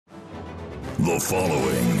The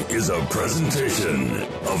following is a presentation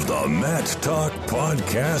of the Matt Talk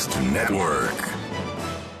Podcast Network.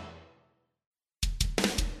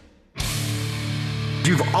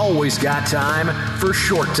 You've always got time for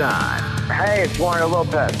Short Time. Hey, it's Mario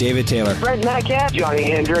Lopez. David Taylor. Brent Metcalf. Johnny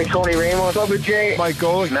Hendricks. Tony Ramos. Bubba J. Mike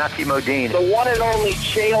Golick. Matthew Modine. The one and only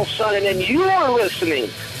Chael Sonnen. And you are listening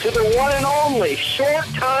to the one and only Short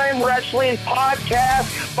Time Wrestling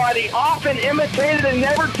Podcast by the often imitated and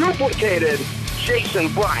never duplicated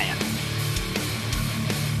Jason Bryant.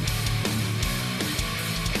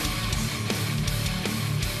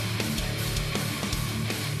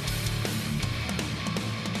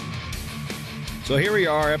 So here we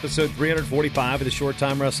are, episode 345 of the Short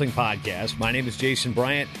Time Wrestling Podcast. My name is Jason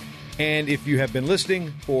Bryant, and if you have been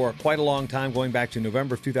listening for quite a long time, going back to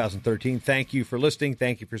November of 2013, thank you for listening,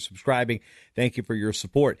 thank you for subscribing, thank you for your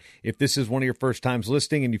support. If this is one of your first times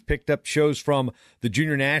listening and you've picked up shows from the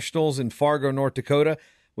Junior Nationals in Fargo, North Dakota,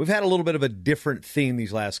 we've had a little bit of a different theme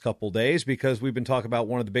these last couple days because we've been talking about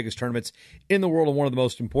one of the biggest tournaments in the world and one of the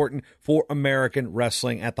most important for American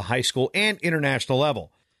wrestling at the high school and international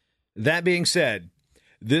level. That being said,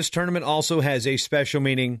 this tournament also has a special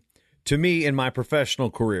meaning to me in my professional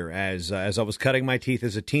career as I was cutting my teeth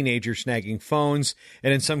as a teenager, snagging phones,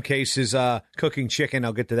 and in some cases, cooking chicken.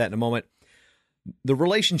 I'll get to that in a moment. The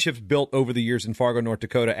relationships built over the years in Fargo, North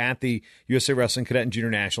Dakota at the USA Wrestling Cadet and Junior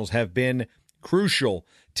Nationals have been crucial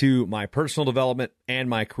to my personal development and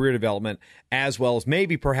my career development, as well as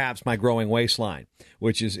maybe perhaps my growing waistline,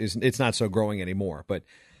 which is it's not so growing anymore. But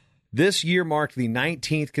this year marked the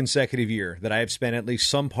 19th consecutive year that I have spent at least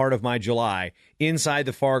some part of my July inside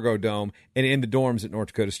the Fargo Dome and in the dorms at North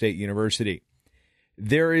Dakota State University.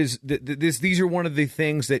 There is these are one of the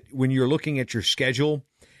things that when you're looking at your schedule,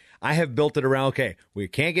 I have built it around, okay, we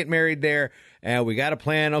can't get married there, and we got a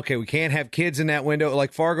plan, okay, we can't have kids in that window.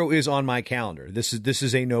 Like Fargo is on my calendar. This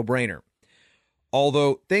is a no-brainer.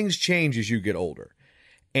 Although things change as you get older.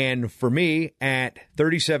 And for me, at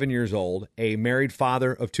 37 years old, a married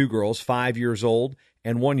father of two girls, 5 years old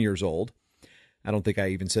and 1 year old, I don't think I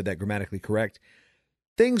even said that grammatically correct,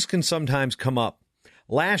 things can sometimes come up.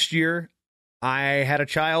 Last year, I had a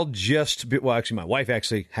child actually, my wife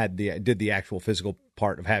actually did the actual physical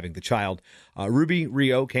part of having the child. Ruby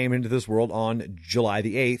Rio came into this world on July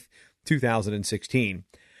the 8th, 2016,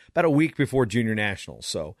 about a week before Junior Nationals.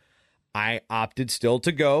 So I opted still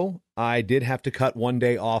to go. I did have to cut 1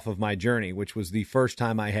 day off of my journey, which was the first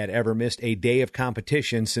time I had ever missed a day of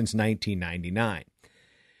competition since 1999.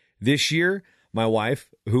 This year, my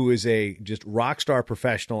wife, who is a just rock star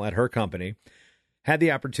professional at her company, had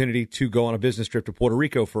the opportunity to go on a business trip to Puerto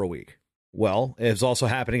Rico for a week. Well, it was also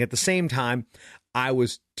happening at the same time I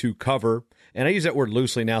was to cover, and I use that word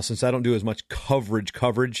loosely now since I don't do as much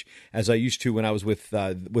coverage as I used to when I was with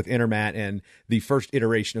Intermat and the first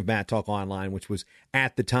iteration of Matt Talk Online, which was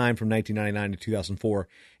at the time from 1999 to 2004,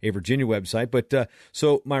 a Virginia website. But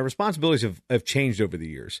so my responsibilities have changed over the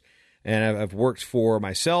years. And I've worked for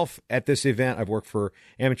myself at this event. I've worked for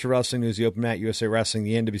Amateur Wrestling News, the Open Mat, USA Wrestling,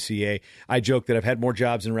 the NWCA. I joke that I've had more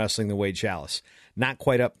jobs in wrestling than Wade Chalice. Not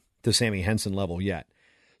quite up to Sammy Henson level yet.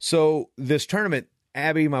 So this tournament,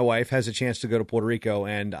 Abby, my wife, has a chance to go to Puerto Rico,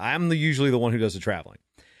 and I'm usually the one who does the traveling.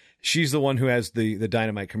 She's the one who has the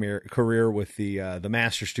dynamite career with the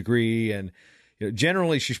master's degree, and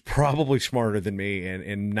generally she's probably smarter than me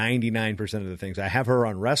in 99% of the things. I have her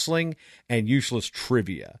on wrestling and useless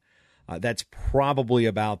trivia. That's probably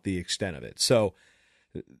about the extent of it. So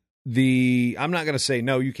I'm not going to say,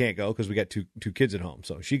 no, you can't go because we got two kids at home.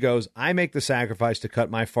 So she goes. I make the sacrifice to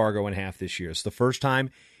cut my Fargo in half this year. It's the first time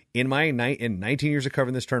in 19 years of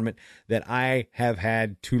covering this tournament that I have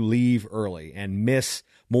had to leave early and miss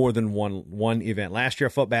more than one event. Last year,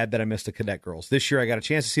 I felt bad that I missed the cadet girls. This year, I got a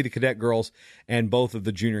chance to see the cadet girls and both of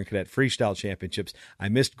the junior and cadet freestyle championships. I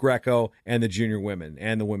missed Greco and the junior women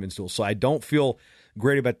and the women's duel. So I don't feel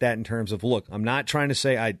great about that in terms of, look, I'm not trying to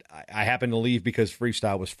say I happened to leave because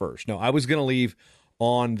freestyle was first. No, I was going to leave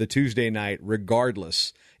on the Tuesday night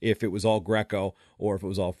regardless if it was all Greco or if it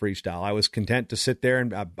was all freestyle. I was content to sit there,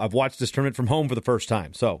 and I've watched this tournament from home for the first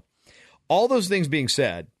time. So all those things being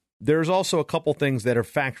said, there's also a couple things that are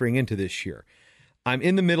factoring into this year. I'm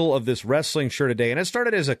in the middle of this wrestling shirt a day, and it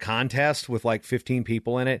started as a contest with like 15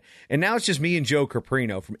 people in it, and now it's just me and Joe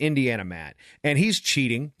Caprino from Indiana Matt, and he's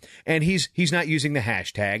cheating, and he's not using the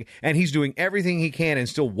hashtag, and he's doing everything he can and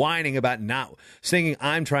still whining about not saying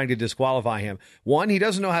I'm trying to disqualify him. One, he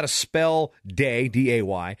doesn't know how to spell day,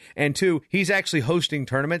 D-A-Y, and two, he's actually hosting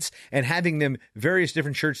tournaments and having them various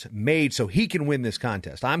different shirts made so he can win this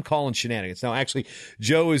contest. I'm calling shenanigans. Now, actually,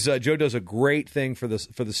 Joe does a great thing for the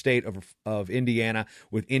state of Indiana Indiana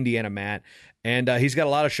with Indiana Matt. And he's got a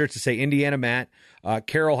lot of shirts that say Indiana Matt,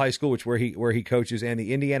 Carroll High School, where he coaches, and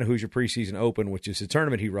the Indiana Hoosier Preseason Open, which is a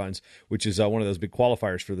tournament he runs, which is one of those big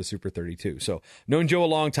qualifiers for the Super 32. So known Joe a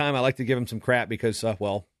long time. I like to give him some crap because,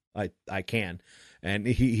 I can, and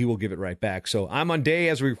he will give it right back. So I'm on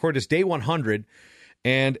as we record this, day 100,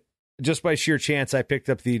 and just by sheer chance, I picked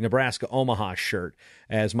up the Nebraska Omaha shirt,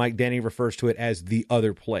 as Mike Denny refers to it as the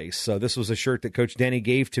other place. So this was a shirt that Coach Denny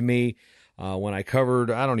gave to me when I covered,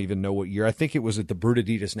 I don't even know what year. I think it was at the Brute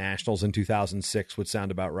Adidas Nationals in 2006, would sound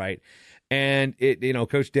about right. And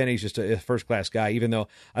Coach Denny's just a first-class guy, even though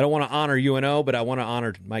I don't want to honor UNO, but I want to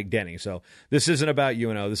honor Mike Denny. So this isn't about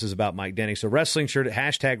UNO. This is about Mike Denny. So wrestling shirt,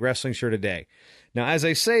 #wrestling shirt a day. Now, as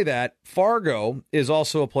I say that, Fargo is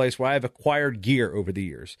also a place where I've acquired gear over the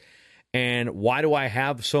years. And why do I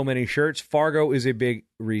have so many shirts? Fargo is a big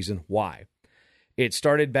reason why. It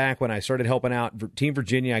started back when I started helping out Team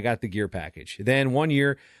Virginia. I got the gear package. Then one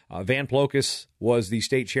year, Van Plokus was the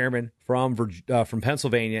state chairman from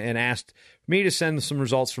Pennsylvania and asked me to send some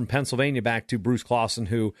results from Pennsylvania back to Bruce Clausen,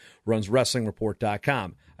 who runs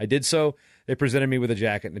WrestlingReport.com. I did so. They presented me with a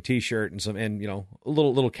jacket and a T-shirt and a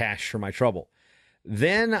little cash for my trouble.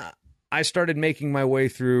 Then I started making my way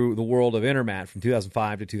through the world of Intermat from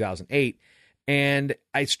 2005 to 2008. And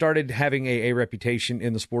I started having a reputation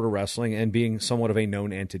in the sport of wrestling and being somewhat of a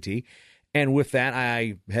known entity. And with that,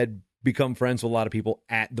 I had become friends with a lot of people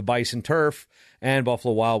at the Bison Turf and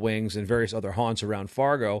Buffalo Wild Wings and various other haunts around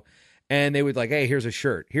Fargo. And they would hey, here's a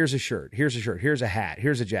shirt, here's a shirt, here's a shirt, here's a hat,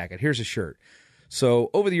 here's a jacket, here's a shirt.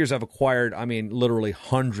 So over the years, I've acquired, literally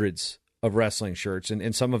hundreds of wrestling shirts,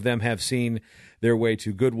 and some of them have seen their way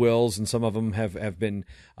to Goodwills, and some of them have been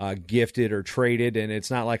gifted or traded. And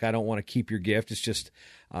it's not like I don't want to keep your gift. It's just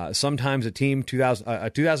sometimes a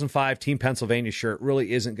 2005 Team Pennsylvania shirt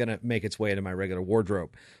really isn't going to make its way into my regular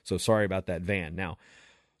wardrobe. So sorry about that, Van. Now,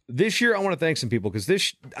 this year I want to thank some people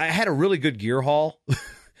because I had a really good gear haul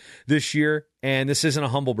this year, and this isn't a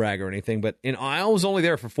humble brag or anything, but I was only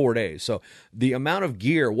there for 4 days, so the amount of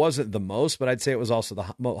gear wasn't the most, but I'd say it was also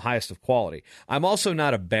the highest of quality. I'm also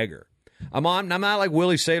not a beggar. I'm not like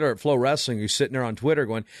Willie Saylor at Flow Wrestling, who's sitting there on Twitter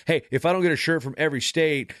going, hey, if I don't get a shirt from every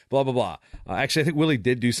state, blah, blah, blah. Actually, I think Willie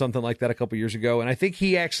did do something like that a couple years ago, and I think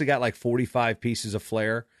he actually got 45 pieces of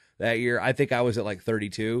flair that year. I think I was at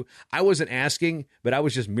 32. I wasn't asking, but I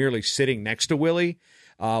was just merely sitting next to Willie,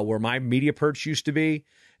 where my media perch used to be.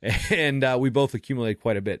 And we both accumulated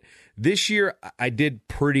quite a bit. This year, I did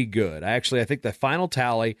pretty good. I think the final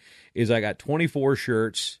tally is I got 24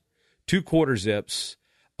 shirts, 2 quarter zips,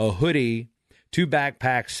 a hoodie, 2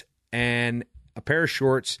 backpacks, and a pair of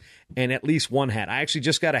shorts, and at least 1 hat. I actually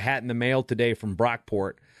just got a hat in the mail today from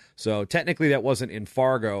Brockport. So technically that wasn't in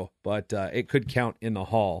Fargo, but it could count in the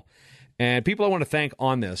haul. And people I want to thank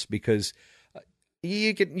on this because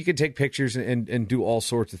you can take pictures and do all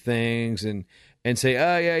sorts of things and say,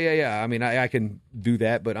 oh, yeah. I can do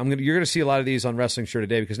that, but you're going to see a lot of these on Wrestling Shirt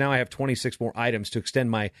today because now I have 26 more items to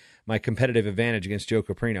extend my competitive advantage against Joe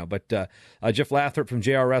Caprino. But Jeff Lathrop from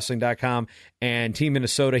JRWrestling.com and Team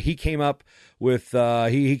Minnesota, he came up with,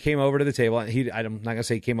 he came over to the table. I'm not going to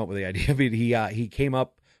say he came up with the idea, but he came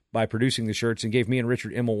up by producing the shirts and gave me and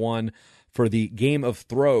Richard Immel one for the Game of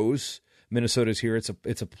Throws. Minnesota's here. It's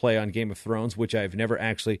a play on Game of Thrones, which I've never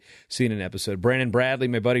actually seen an episode. Brandon Bradley,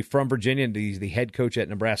 my buddy from Virginia, and he's the head coach at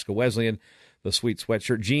Nebraska Wesleyan, the sweet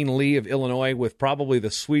sweatshirt. Gene Lee of Illinois with probably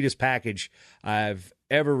the sweetest package I've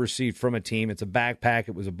ever received from a team. It's a backpack.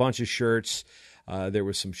 It was a bunch of shirts. There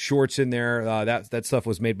was some shorts in there. That stuff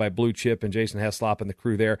was made by Blue Chip and Jason Heslop and the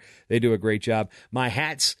crew there. They do a great job. My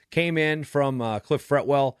hats came in from Cliff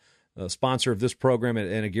Fretwell, the sponsor of this program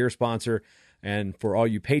and a gear sponsor. And for all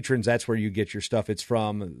you patrons, that's where you get your stuff. It's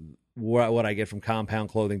from what I get from Compound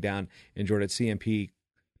Clothing down in Jordan at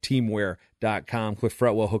CMPteamwear.com. Cliff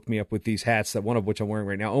Fretwell hooked me up with these hats, that one of which I'm wearing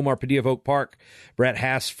right now. Omar Padilla of Oak Park, Brett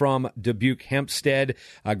Haas from Dubuque Hempstead,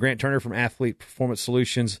 Grant Turner from Athlete Performance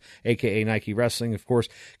Solutions, a.k.a. Nike Wrestling, of course.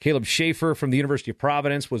 Caleb Schaefer from the University of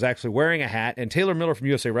Providence was actually wearing a hat, and Taylor Miller from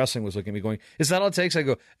USA Wrestling was looking at me going, is that all it takes? I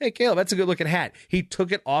go, hey, Caleb, that's a good-looking hat. He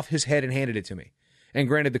took it off his head and handed it to me. And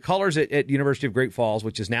granted, the colors at University of Great Falls,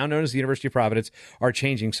 which is now known as the University of Providence, are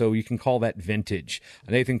changing, so you can call that vintage.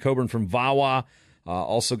 Nathan Coburn from VAWA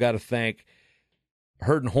also got to thank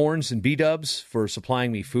Herd and Horns and B-Dubs for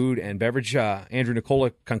supplying me food and beverage. Andrew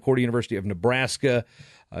Nicola, Concordia University of Nebraska.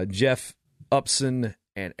 Jeff Upson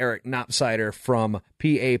and Eric Knopsider from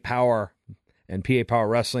PA Power and PA Power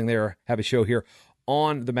Wrestling. They have a show here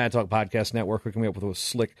on the Mad Talk Podcast Network, hooking me up with a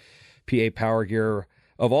slick PA Power gear.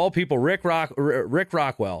 Of all people, Rick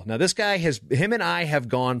Rockwell. Now, this guy him and I have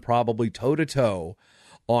gone probably toe-to-toe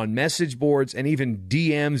on message boards and even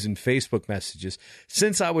DMs and Facebook messages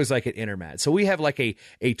since I was like at Intermat. So we have like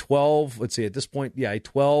a 12, let's see at this point, a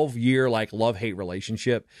 12-year like love-hate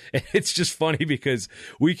relationship. And it's just funny because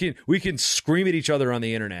we can scream at each other on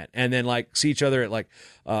the internet and then like see each other at like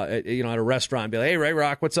at a restaurant and be like, hey, Ray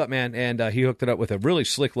Rock, what's up, man? And he hooked it up with a really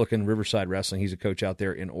slick-looking Riverside Wrestling. He's a coach out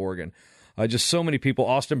there in Oregon. Just so many people.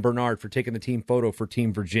 Austin Bernard for taking the team photo for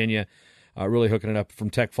Team Virginia. Really hooking it up from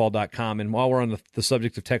techfall.com. And while we're on the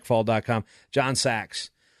subject of techfall.com, John Sachs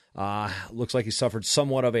looks like he suffered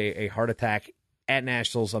somewhat of a heart attack at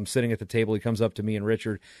Nationals. I'm sitting at the table. He comes up to me and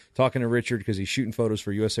Richard, talking to Richard because he's shooting photos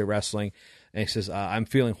for USA Wrestling. And he says, I'm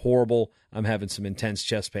feeling horrible. I'm having some intense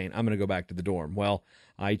chest pain. I'm going to go back to the dorm. Well,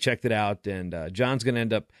 I checked it out, and John's going to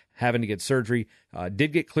end up having to get surgery.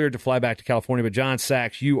 Did get cleared to fly back to California. But John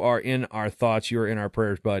Sachs, you are in our thoughts. You are in our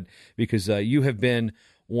prayers, bud, because you have been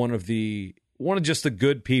one of just the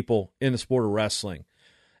good people in the sport of wrestling.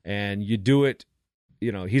 And you do it,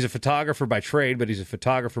 he's a photographer by trade, but he's a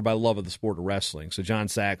photographer by love of the sport of wrestling. So John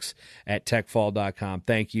Sachs at techfall.com,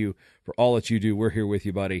 thank you for all that you do. We're here with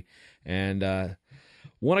you, buddy. And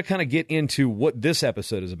want to kind of get into what this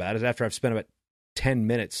episode is about, is after I've spent about 10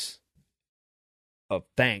 minutes of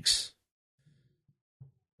thanks.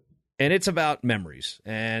 And it's about memories.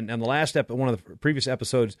 And on the last one of the previous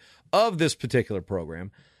episodes of this particular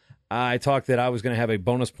program, I talked that I was going to have a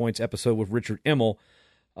bonus points episode with Richard Immel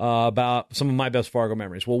about some of my best Fargo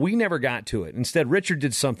memories. Well, we never got to it. Instead, Richard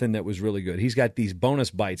did something that was really good. He's got these bonus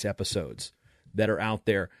bites episodes that are out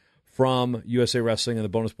there from USA Wrestling and the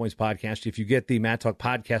Bonus Points podcast. If you get the Matt Talk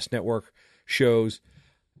Podcast Network shows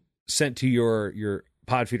sent to your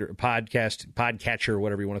podfeeder, podcatcher,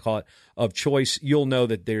 whatever you want to call it, of choice, you'll know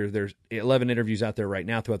that there's 11 interviews out there right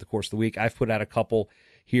now throughout the course of the week. I've put out a couple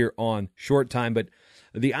here on Short Time, but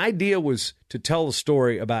the idea was to tell the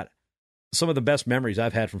story about some of the best memories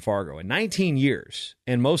I've had from Fargo in 19 years,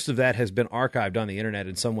 and most of that has been archived on the internet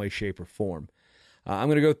in some way, shape, or form. I'm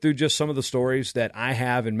going to go through just some of the stories that I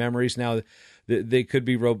have in memories. Now, they could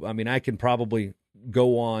be, I can probably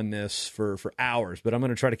go on this for hours, but I'm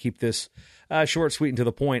going to try to keep this short, sweet, and to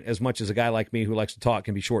the point, as much as a guy like me who likes to talk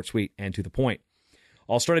can be short, sweet, and to the point.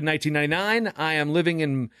 All started in 1999. I am living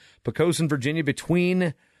in Poquoson, Virginia,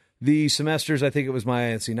 between the semesters. I think it was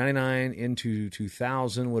my, 99 into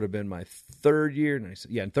 2000 would have been my third year.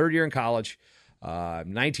 Yeah, third year in college.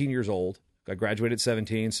 I'm 19 years old. I graduated at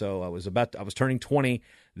 17, so I was turning 20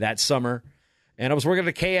 that summer. And I was working at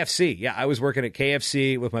a KFC. Yeah, I was working at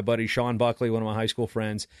KFC with my buddy Sean Buckley, one of my high school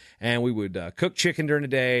friends. And we would cook chicken during the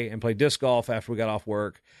day and play disc golf after we got off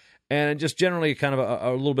work. And just generally kind of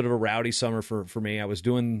a little bit of a rowdy summer for me. I was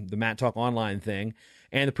doing the Matt Talk online thing.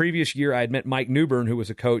 And the previous year, I had met Mike Newbern, who was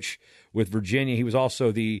a coach with Virginia. He was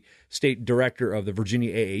also the state director of the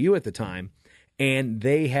Virginia AAU at the time. And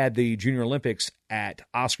they had the Junior Olympics at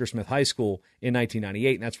Oscar Smith High School in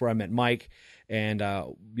 1998. And that's where I met Mike. And,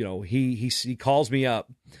 he calls me up.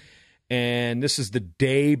 And this is the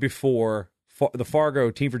day before the Fargo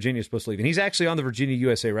Team Virginia is supposed to leave. And he's actually on the Virginia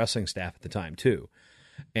USA Wrestling staff at the time, too.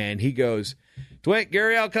 And he goes, Dwight,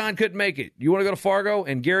 Gary Alcon couldn't make it. You want to go to Fargo?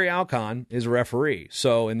 And Gary Alcon is a referee.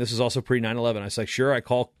 So, and this is also pre-9/11. I was like, sure. I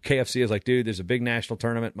call KFC. I was like, dude, there's a big national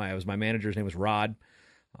tournament. My manager's name was Rod.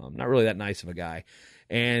 Not really that nice of a guy.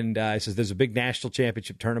 And he says, there's a big national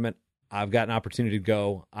championship tournament. I've got an opportunity to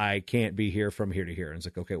go. I can't be here from here to here. And it's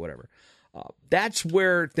like, okay, whatever. That's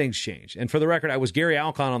where things changed. And for the record, I was Gary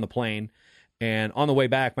Alcon on the plane. And on the way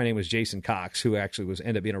back, my name was Jason Cox, who actually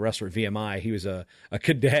ended up being a wrestler at VMI. He was a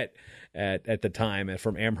cadet at the time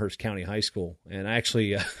from Amherst County High School. And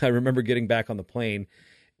actually, I remember getting back on the plane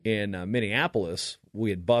in Minneapolis.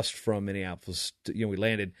 We had bussed from Minneapolis. We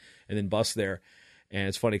landed and then bussed there. And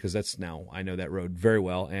it's funny because I know that road very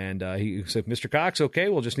well. And he said, Mr. Cox, okay,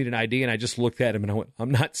 we'll just need an ID. And I just looked at him and I went,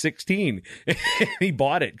 I'm not 16. He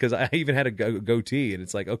bought it because I even had a goatee. And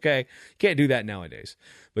it's like, okay, can't do that nowadays.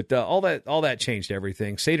 But all that changed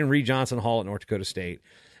everything. Stayed in Reed Johnson Hall at North Dakota State.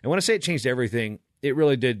 And when I say it changed everything, it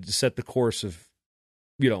really did set the course of,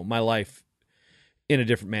 my life in a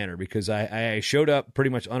different manner because I showed up pretty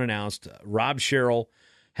much unannounced. Rob Sherrill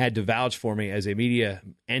had to vouch for me as a media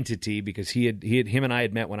entity because him and I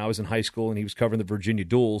had met when I was in high school, and he was covering the Virginia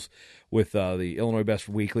duels with the Illinois Best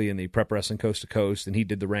Weekly and the Prep Wrestling Coast to Coast, and he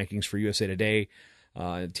did the rankings for USA Today,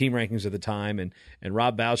 team rankings at the time, and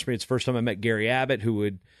Rob vouched for me. It's the first time I met Gary Abbott, who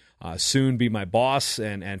would soon be my boss,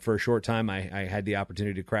 and for a short time I had the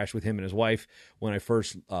opportunity to crash with him and his wife when I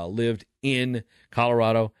first lived in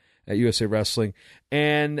Colorado at USA Wrestling.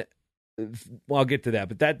 And well, I'll get to that,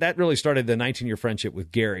 but that really started the 19-year friendship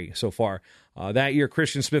with Gary so far. That year,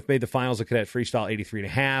 Christian Smith made the finals of cadet freestyle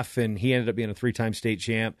 83.5, and he ended up being a 3-time state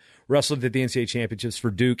champ. Wrestled at the NCAA championships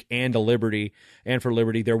for Duke and Liberty.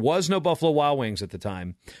 There was no Buffalo Wild Wings at the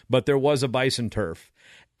time, but there was a Bison turf.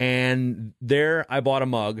 And there I bought a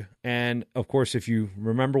mug. And, of course, if you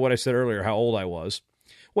remember what I said earlier, how old I was,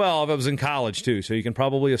 well, I was in college, too, so you can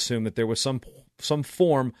probably assume that there was some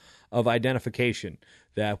form of identification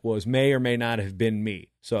that may or may not have been me.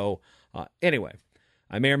 So, anyway,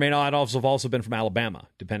 I may or may not have also been from Alabama,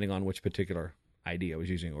 depending on which particular ID I was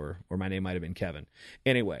using, or my name might have been Kevin.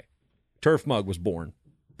 Anyway, Turf Mug was born.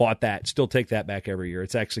 Bought that. Still take that back every year.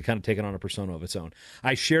 It's actually kind of taken on a persona of its own.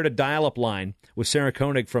 I shared a dial-up line with Sarah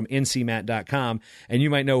Koenig from ncmat.com, and you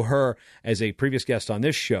might know her as a previous guest on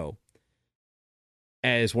this show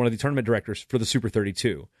as one of the tournament directors for the Super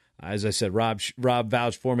 32. As I said, Rob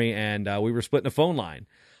vouched for me, and we were splitting a phone line.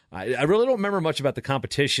 I really don't remember much about the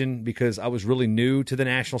competition because I was really new to the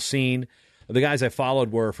national scene. The guys I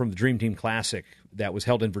followed were from the Dream Team Classic that was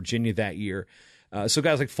held in Virginia that year. So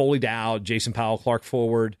guys like Foley Dowd, Jason Powell, Clark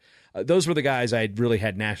Forward, those were the guys I really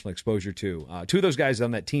had national exposure to. Two of those guys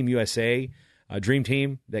on that Team USA Dream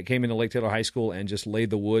Team that came into Lake Taylor High School and just laid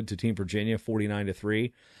the wood to Team Virginia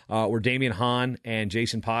 49-3 were Damian Hahn and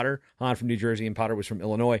Jason Potter. Hahn from New Jersey and Potter was from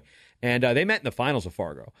Illinois. And they met in the finals of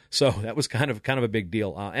Fargo. So that was kind of a big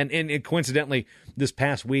deal. And coincidentally, this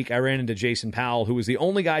past week, I ran into Jason Powell, who was the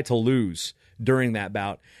only guy to lose during that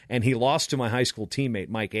bout. And he lost to my high school teammate,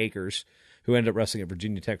 Mike Akers, who ended up wrestling at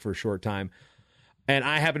Virginia Tech for a short time. And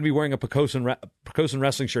I happened to be wearing a Pocosin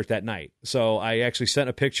wrestling shirt that night. So I actually sent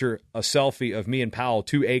a selfie of me and Powell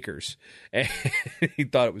to Akers. And he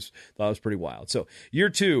thought it was pretty wild. So year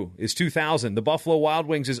 2 is 2000. The Buffalo Wild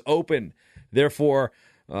Wings is open. Therefore,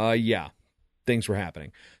 things were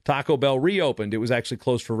happening. Taco Bell reopened. It was actually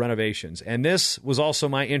closed for renovations. And this was also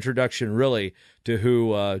my introduction, really, to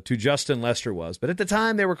who Justin Lester was. But at the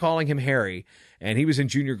time, they were calling him Harry. And he was in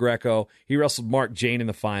Junior Greco. He wrestled Mark Jane in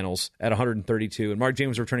the finals at 132. And Mark Jane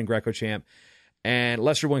was returning Greco champ. And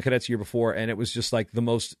Lester won cadets the year before. And it was just like the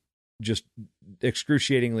most just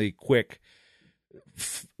excruciatingly quick.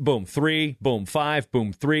 Boom, 3, boom, 5,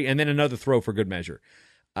 boom, 3. And then another throw for good measure.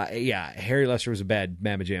 Harry Lester was a bad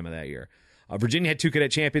mamma jamma that year. Virginia had 2 cadet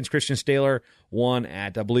champions. Christian Staler won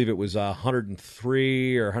at, I believe it was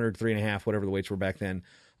 103 or 103.5, whatever the weights were back then.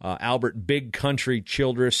 Albert Big Country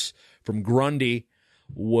Childress from Grundy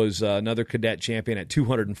was another cadet champion at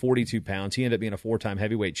 242 pounds. He ended up being a 4-time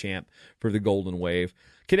heavyweight champ for the Golden Wave.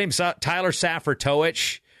 Kid named Tyler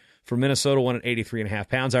Safra-Towich from Minnesota won at 83.5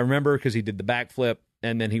 pounds. I remember because he did the backflip,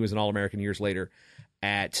 and then he was an All-American years later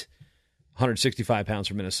at 165 pounds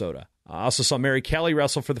from Minnesota. I also saw Mary Kelly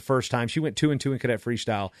wrestle for the first time. She went 2-2 in cadet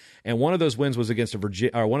freestyle, and one of those wins was against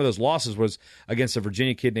one of those losses was against a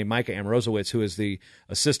Virginia kid named Micah Amrozowitz, who is the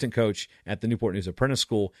assistant coach at the Newport News Apprentice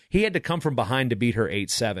School. He had to come from behind to beat her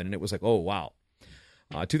 8-7, and it was like, oh wow.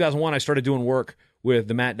 2001, I started doing work with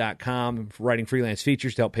themat.com, writing freelance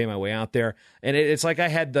features to help pay my way out there, and it's like I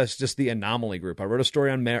had just the anomaly group. I wrote a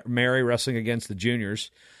story on Mary wrestling against the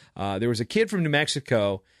juniors. There was a kid from New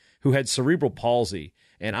Mexico who had cerebral palsy.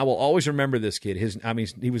 And I will always remember this kid.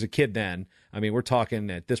 He was a kid then. I mean, we're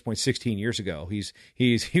talking at this point 16 years ago.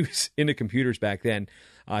 He was into computers back then.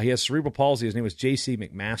 He has cerebral palsy. His name was J.C.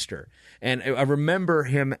 McMaster. And I remember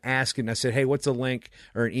him asking, I said, hey, what's a link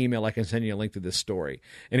or an email I can send you a link to this story?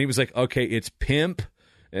 And he was like, okay, it's pimp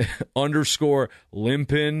 _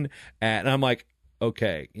 limpin. And I'm like,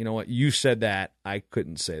 okay, you know what? You said that. I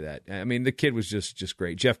couldn't say that. I mean, the kid was just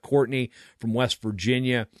great. Jeff Courtney from West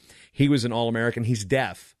Virginia. He was an All-American. He's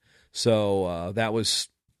deaf. So that was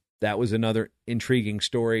another intriguing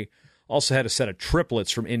story. Also had a set of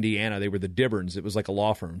triplets from Indiana. They were the Dibberns. It was like a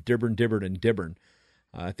law firm. Dibbern, and Dibbern.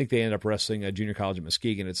 I think they ended up wrestling at junior college at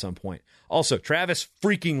Muskegon at some point. Also, Travis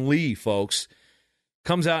freaking Lee, folks,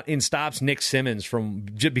 comes out and stops Nick Simmons from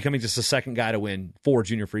becoming just the second guy to win 4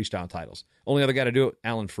 junior freestyle titles. Only other guy to do it,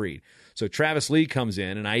 Alan Freed. So Travis Lee comes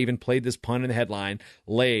in, and I even played this pun in the headline,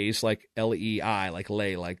 lays, like L-E-I, like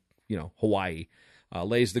lay, like, Hawaii,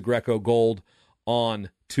 lays the Greco gold on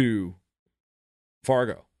to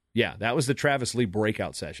Fargo. Yeah, that was the Travis Lee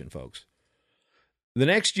breakout session, folks. The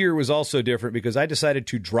next year was also different because I decided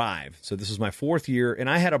to drive. So this was my 4th year, and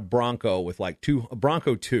I had a Bronco with a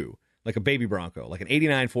Bronco 2. Like a baby Bronco, like an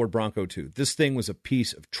 89 Ford Bronco 2. This thing was a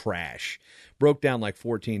piece of trash. Broke down like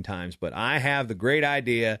 14 times, but I have the great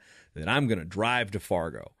idea that I'm going to drive to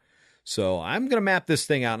Fargo. So I'm going to map this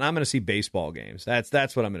thing out, and I'm going to see baseball games.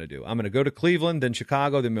 That's what I'm going to do. I'm going to go to Cleveland, then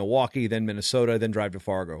Chicago, then Milwaukee, then Minnesota, then drive to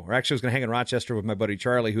Fargo. Or actually, I was going to hang in Rochester with my buddy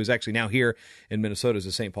Charlie, who's actually now here in Minnesota as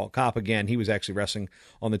a St. Paul Cop again. He was actually wrestling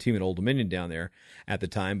on the team at Old Dominion down there at the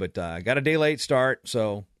time, but I got a day late start,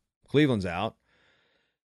 so Cleveland's out.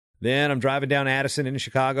 Then I'm driving down Addison into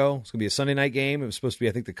Chicago. It's going to be a Sunday night game. It was supposed to be,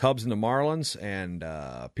 I think, the Cubs and the Marlins, and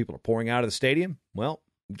people are pouring out of the stadium. Well,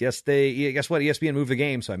 guess what? ESPN moved the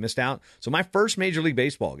game, so I missed out. So my first Major League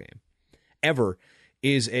Baseball game ever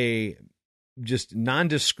is a just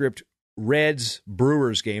nondescript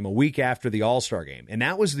Reds-Brewers game a week after the All-Star game. And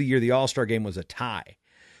that was the year the All-Star game was a tie.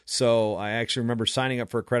 So I actually remember signing up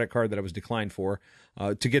for a credit card that I was declined for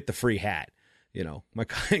to get the free hat. You know,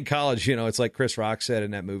 in college, you know, it's like Chris Rock said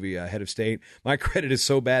in that movie, Head of State, my credit is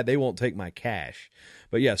so bad they won't take my cash.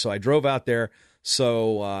 But yeah, so I drove out there.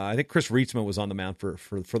 So I think Chris Rietzman was on the mound for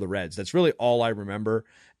the Reds. That's really all I remember.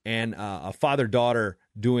 And a father-daughter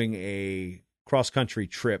doing a cross-country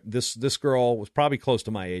trip. This girl was probably close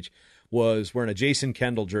to my age, was wearing a Jason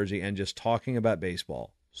Kendall jersey and just talking about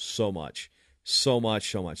baseball so much. So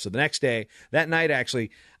much. So the next day, that night actually,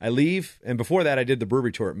 I leave. And before that, I did the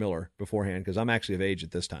brewery tour at Miller beforehand because I'm actually of age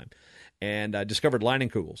at this time. And I discovered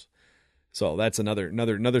Leinenkugels. So that's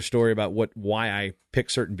another story about why I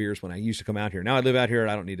pick certain beers when I used to come out here. Now I live out here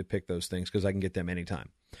and I don't need to pick those things because I can get them anytime.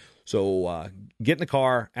 So get in the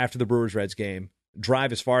car after the Brewers-Reds game,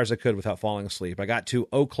 drive as far as I could without falling asleep. I got to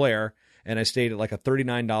Eau Claire and I stayed at like a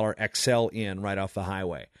 $39 XL Inn right off the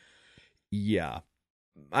highway. Yeah.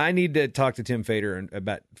 I need to talk to Tim Fader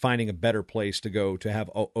about finding a better place to go to have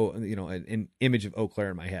an image of Eau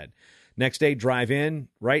Claire in my head. Next day, drive in,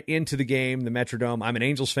 right into the game, the Metrodome. I'm an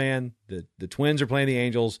Angels fan. The Twins are playing the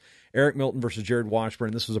Angels. Eric Milton versus Jared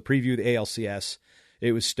Washburn. This was a preview of the ALCS.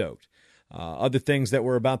 It was stoked. Other things that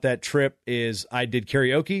were about that trip is I did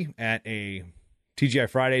karaoke at a TGI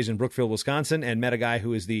Fridays in Brookfield, Wisconsin, and met a guy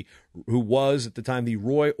who was at the time the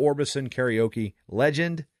Roy Orbison karaoke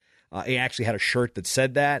legend. He actually had a shirt that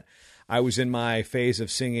said that. I was in my phase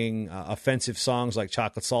of singing offensive songs like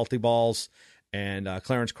Chocolate Salty Balls and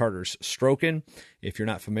Clarence Carter's Strokin'. If you're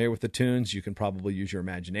not familiar with the tunes, you can probably use your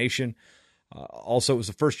imagination. Also, it was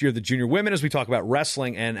the first year of the junior women as we talk about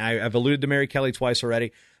wrestling, and I've alluded to Mary Kelly twice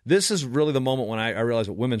already. This is really the moment when I realized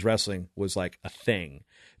that women's wrestling was like a thing,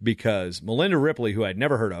 because Melinda Ripley, who I'd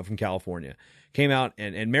never heard of from California, came out,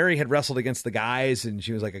 and Mary had wrestled against the guys, and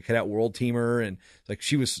she was like a cadet world teamer, and like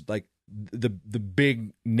she was like the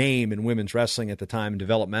big name in women's wrestling at the time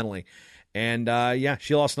developmentally. And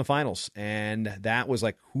she lost in the finals. And that was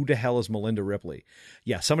like, who the hell is Melinda Ripley?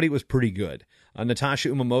 Yeah, somebody was pretty good. Natasha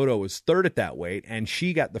Umamoto was third at that weight, and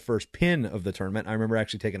she got the first pin of the tournament. I remember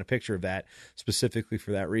actually taking a picture of that specifically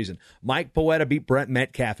for that reason. Mike Poeta beat Brent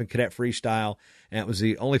Metcalf in cadet freestyle, and it was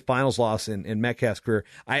the only finals loss in Metcalf's career.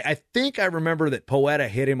 I think I remember that Poeta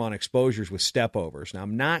hit him on exposures with stepovers. Now,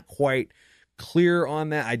 I'm not quite clear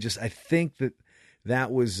on that. I think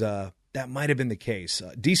that was... that might have been the case.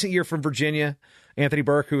 Decent year from Virginia. Anthony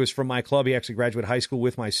Burke, who is from my club, he actually graduated high school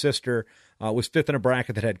with my sister, was fifth in a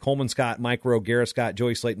bracket that had Coleman Scott, Mike Rowe, Garrett Scott,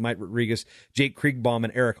 Joey Slayton, Mike Rodriguez, Jake Kriegbaum,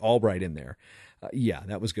 and Eric Albright in there.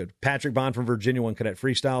 That was good. Patrick Bond from Virginia won cadet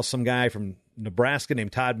freestyle. Some guy from Nebraska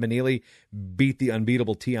named Todd Manili beat the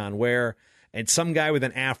unbeatable Tion Ware. And some guy with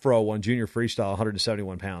an afro won junior freestyle,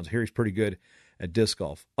 171 pounds. Here he's pretty good at disc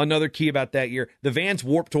golf. Another key about that year, the Vans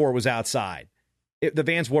Warped Tour was outside. The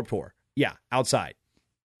Vans Warped Tour. Yeah, outside.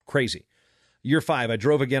 Crazy. Year 5, I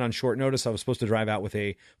drove again on short notice. I was supposed to drive out with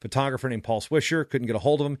a photographer named Paul Swisher. Couldn't get a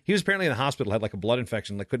hold of him. He was apparently in the hospital, had like a blood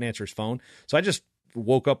infection, like couldn't answer his phone. So I just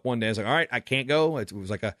woke up one day. I was like, all right, I can't go. It was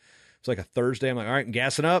like a Thursday. I'm like, all right, I'm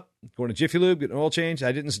gassing up, going to Jiffy Lube, getting an oil change.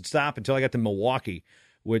 I didn't stop until I got to Milwaukee,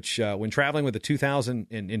 which when traveling with the 2000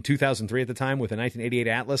 in 2003 at the time with a 1988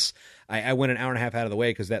 Atlas, I went an hour and a half out of the way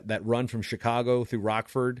because that run from Chicago through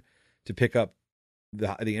Rockford to pick up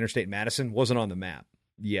the interstate in Madison wasn't on the map.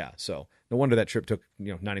 Yeah, so no wonder that trip took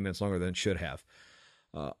 90 minutes longer than it should have.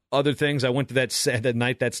 Other things, I went to that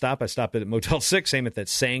night I stopped at Motel 6, same at that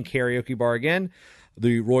Sang karaoke bar again.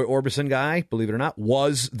 The Roy Orbison guy, believe it or not,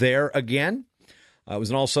 was there again. It was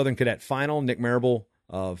an all-Southern cadet final. Nick Marable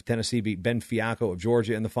of Tennessee beat Ben Fiacco of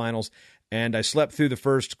Georgia in the finals. And I slept through the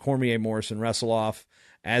first Cormier-Morrison wrestle-off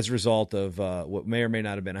as a result of what may or may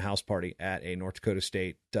not have been a house party at a North Dakota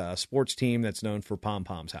State sports team that's known for Pom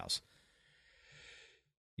Pom's house.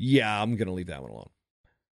 Yeah, I'm going to leave that one alone.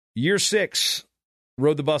 Year 6,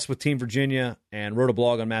 rode the bus with Team Virginia and wrote a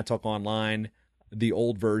blog on Matt Talk Online, the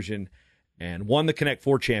old version, and won the Connect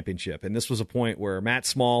 4 championship. And this was a point where Matt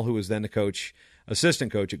Small, who was then the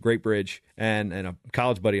assistant coach at Great Bridge, and a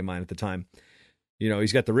college buddy of mine at the time,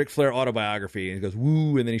 he's got the Ric Flair autobiography, and he goes,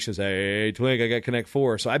 woo, and then he says, hey, Twig, I got Connect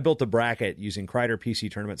 4. So I built a bracket using Kreider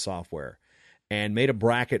PC tournament software and made a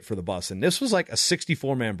bracket for the bus. And this was like a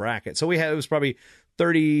 64-man bracket. So it was probably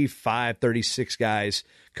 35, 36 guys,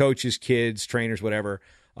 coaches, kids, trainers, whatever,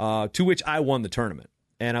 to which I won the tournament.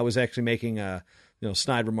 And I was actually making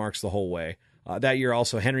snide remarks the whole way. That year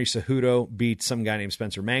also, Henry Cejudo beat some guy named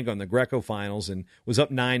Spencer Mango in the Greco finals and was up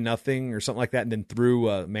 9-0 or something like that, and then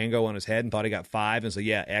threw Mango on his head and thought he got 5 and said,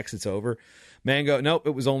 yeah, X, it's over. Mango, nope,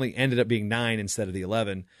 it was ended up being 9 instead of the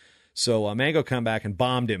 11. So Mango come back and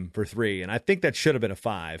bombed him for 3, and I think that should have been a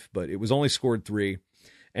 5, but it was only scored 3.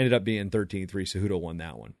 Ended up being 13-3. Cejudo won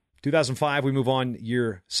that one. 2005, we move on,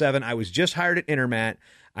 year 7. I was just hired at Intermat.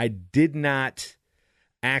 I did not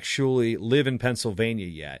actually live in Pennsylvania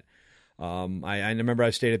yet. I remember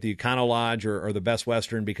I stayed at the Econo Lodge or the Best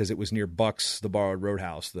Western because it was near Buck's, the Borrowed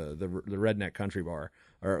Roadhouse, the redneck country bar,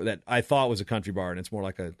 or that I thought was a country bar, and it's more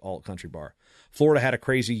like an alt-country bar. Florida had a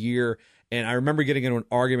crazy year, and I remember getting into an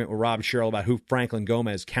argument with Rob Sherrill about who Franklin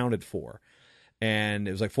Gomez counted for. And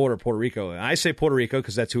it was like Florida or Puerto Rico. And I say Puerto Rico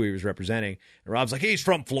because that's who he was representing. And Rob's like, he's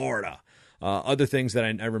from Florida. Other things that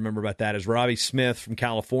I remember about that is Robbie Smith from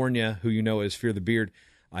California, who you know as Fear the Beard.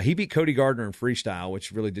 He beat Cody Gardner in freestyle,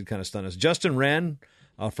 which really did kind of stun us. Justin Wren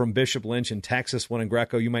from Bishop Lynch in Texas won in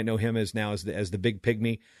Greco. You might know him as the Big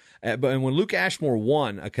Pygmy. And when Luke Ashmore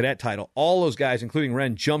won a cadet title, all those guys, including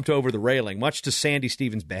Wren, jumped over the railing, much to Sandy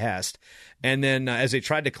Stevens' behest. And then as they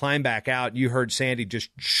tried to climb back out, you heard Sandy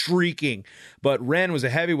just shrieking. But Wren was a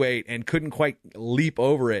heavyweight and couldn't quite leap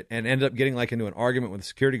over it and ended up getting into an argument with a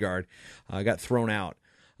security guard. Got thrown out.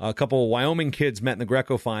 A couple of Wyoming kids met in the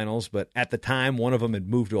Greco finals, but at the time, one of them had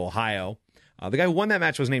moved to Ohio. The guy who won that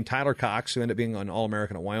match was named Tyler Cox, who ended up being an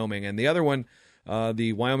All-American at Wyoming. And the other one,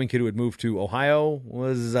 the Wyoming kid who had moved to Ohio,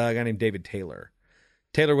 was a guy named David Taylor.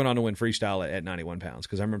 Taylor went on to win freestyle at 91 pounds,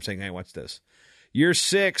 because I remember saying, hey, watch this. Year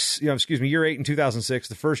 8 in 2006,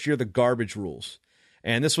 the first year of the garbage rules.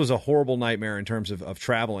 And this was a horrible nightmare in terms of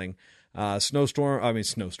traveling.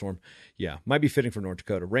 Snowstorm. Yeah, might be fitting for North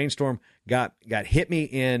Dakota. Rainstorm got hit me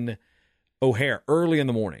in O'Hare early in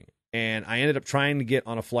the morning, and I ended up trying to get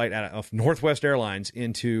on a flight out of Northwest Airlines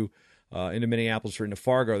into Minneapolis or into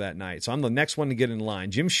Fargo that night. So I'm the next one to get in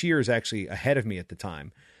line. Jim Shear is actually ahead of me at the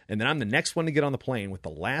time, and then I'm the next one to get on the plane with the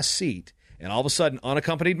last seat. And all of a sudden,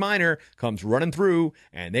 unaccompanied minor comes running through,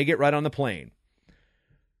 and they get right on the plane.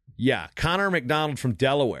 Yeah, Connor McDonald from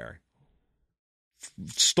Delaware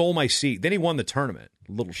stole my seat. Then he won the tournament.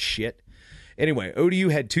 Little shit. Anyway, ODU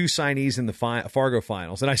had 2 signees in the Fargo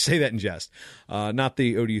finals, and I say that in jest. Not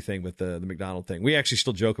the ODU thing, but the McDonald thing. We actually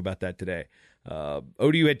still joke about that today.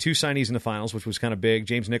 ODU had 2 signees in the finals, which was kind of big.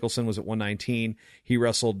 James Nicholson was at 119. He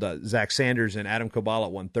wrestled Zach Sanders and Adam Kobal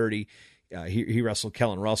at 130. He wrestled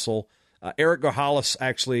Kellen Russell. Eric Garhalis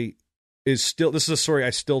actually is still, this is a story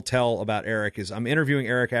I still tell about Eric, is I'm interviewing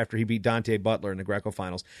Eric after he beat Dante Butler in the Greco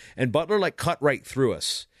finals, and Butler cut right through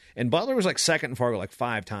us. And Butler was second in Fargo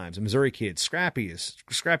 5 times. A Missouri kid, scrappy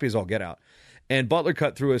as all get out. And Butler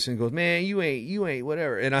cut through us and goes, man, you ain't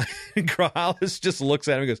whatever. And Grajales just looks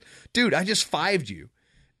at him and goes, dude, I just 5'd you.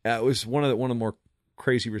 It was one of the more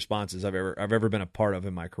crazy responses I've ever been a part of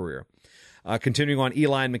in my career. Continuing on,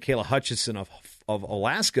 Eli and Michaela Hutchison of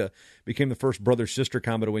Alaska became the first brother-sister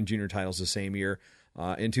combo to win junior titles the same year.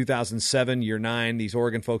 In 2007, year 9, these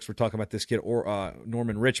Oregon folks were talking about this kid,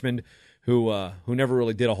 Norman Richmond, who never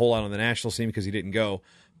really did a whole lot on the national scene because he didn't go.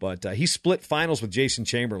 But he split finals with Jason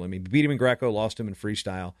Chamberlain. He beat him in Greco, lost him in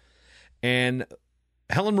freestyle. And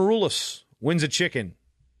Helen Maroulis wins a chicken.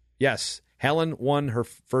 Yes, Helen won her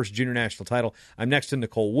first junior national title. I'm next to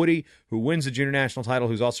Nicole Woody, who wins the junior national title,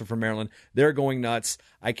 who's also from Maryland. They're going nuts.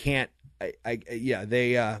 They're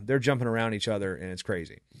jumping around each other, and it's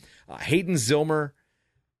crazy. Hayden Zilmer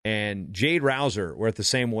and Jade Rouser were at the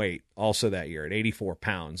same weight also that year at 84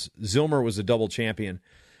 pounds. Zilmer was the double champion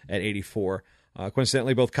at 84.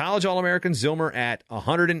 Coincidentally, both college All-Americans, Zilmer at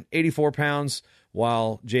 184 pounds,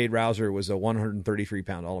 while Jade Rouser was a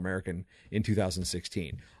 133-pound All-American in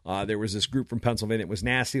 2016. There was this group from Pennsylvania that was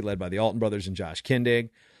nasty, led by the Alton brothers and Josh Kindig.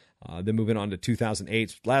 Then moving on to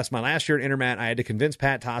 2008. My last year at Intermat, I had to convince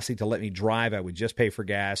Pat Tossi to let me drive. I would just pay for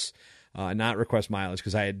gas, not request mileage,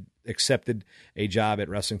 because I had accepted a job at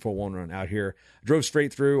Wrestling 411 out here. I drove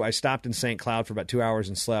straight through. I stopped in St. Cloud for about 2 hours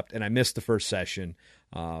and slept, and I missed the first session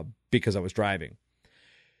because I was driving.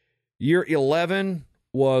 Year 11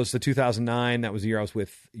 was the 2009. That was the year I was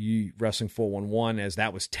with Wrestling 411, as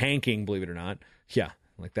that was tanking, believe it or not. Yeah,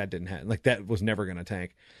 that didn't happen. That was never going to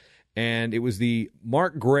tank. And it was the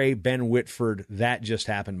Mark Gray, Ben Whitford, that just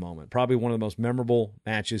happened moment. Probably one of the most memorable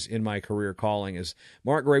matches in my career calling. Is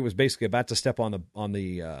Mark Gray was basically about to step on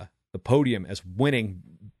the podium as winning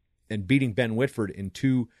and beating Ben Whitford in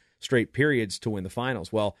 2 straight periods to win the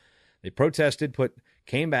finals. Well, they protested,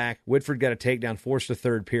 came back. Whitford got a takedown, forced a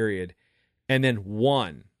third period, and then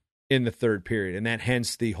won in the third period. And that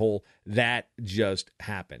hence the whole that just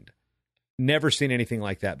happened. Never seen anything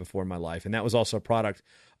like that before in my life. And that was also a product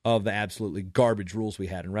of the absolutely garbage rules we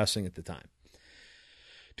had in wrestling at the time.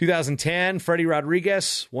 2010, Freddie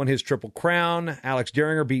Rodriguez won his Triple Crown. Alex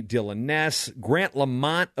Derringer beat Dylan Ness. Grant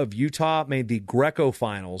Lamont of Utah made the Greco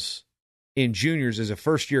finals in juniors as a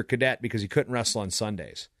first-year cadet because he couldn't wrestle on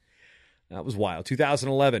Sundays. That was wild.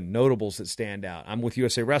 2011, notables that stand out. I'm with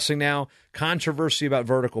USA Wrestling now. Controversy about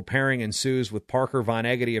vertical pairing ensues with Parker Von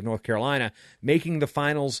Eggety of North Carolina making the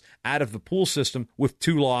finals out of the pool system with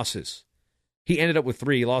 2 losses. He ended up with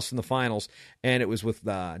 3. He lost in the finals, and it was with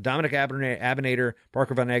Dominic Abinator,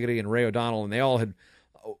 Parker Von Eggety, and Ray O'Donnell, and they all had,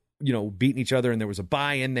 beaten each other, and there was a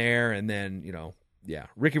bye in there, and then,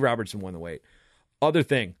 Ricky Robertson won the weight. Other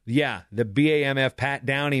thing, the BAMF Pat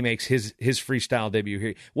Downey makes his freestyle debut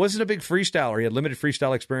here. Wasn't a big freestyler. He had limited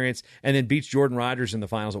freestyle experience, and then beats Jordan Rogers in the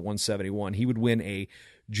finals at 171. He would win a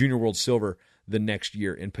Junior World Silver the next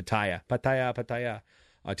year in Pattaya.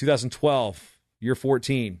 2012, year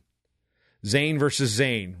 14. Zane versus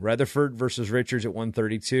Zane. Rutherford versus Richards at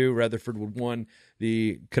 132. Rutherford would won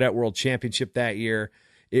the Cadet World Championship that year.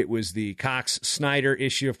 It was the Cox-Snyder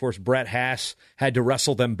issue. Of course, Bret Haas had to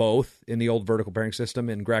wrestle them both in the old vertical pairing system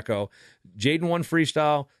in Greco. Jaden won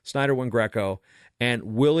freestyle. Snyder won Greco. And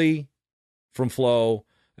Willie from Flow,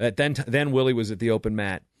 then Willie was at the open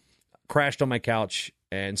mat, crashed on my couch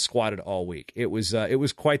and squatted all week. It was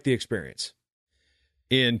quite the experience.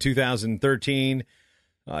 In 2013...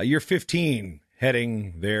 year 15,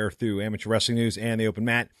 heading there through Amateur Wrestling News and the Open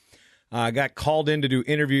Mat. Got called in to do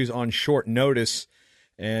interviews on short notice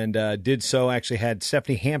and did so. Actually had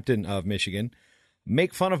Stephanie Hampton of Michigan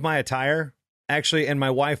make fun of my attire. Actually, and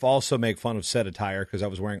my wife also make fun of said attire because I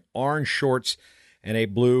was wearing orange shorts and a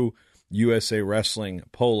blue USA Wrestling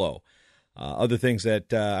polo. Other things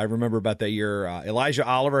that I remember about that year, Elijah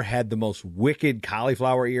Oliver had the most wicked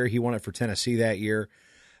cauliflower ear. He won it for Tennessee that year.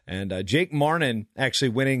 And Jake Marnin actually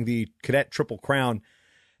winning the Cadet Triple Crown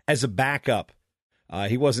as a backup.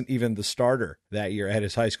 He wasn't even the starter that year at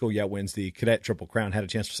his high school, yet wins the Cadet Triple Crown. Had a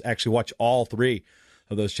chance to actually watch all 3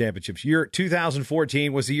 of those championships. Year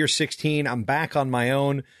 2014 was the year 16. I'm back on my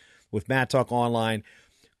own with Matt Talk Online.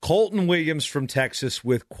 Colton Williams from Texas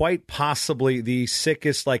with quite possibly the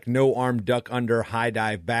sickest, no-arm duck under high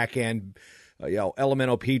dive backhand,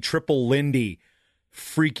 elemental P, triple Lindy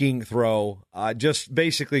freaking throw. Just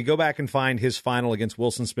basically go back and find his final against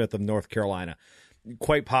Wilson Smith of North Carolina.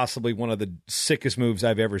 Quite possibly one of the sickest moves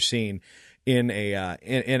I've ever seen in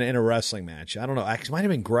a wrestling match. I don't know. It might have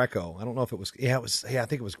been Greco. I don't know if it was. I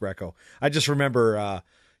think it was Greco. I just remember.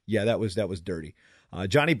 That was dirty.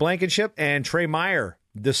 Johnny Blankenship and Trey Meyer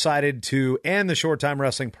decided to end the Short Time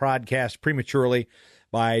Wrestling podcast prematurely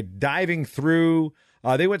by diving through.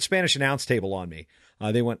 They went Spanish announce table on me.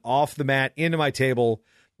 They went off the mat into my table,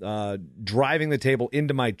 driving the table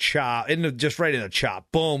into my chop, just right in the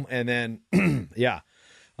chop. Boom. And then,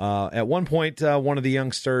 at one point, one of the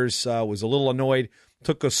youngsters was a little annoyed,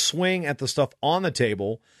 took a swing at the stuff on the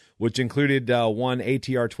table, which included one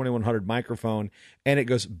ATR 2100 microphone, and it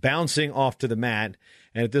goes bouncing off to the mat.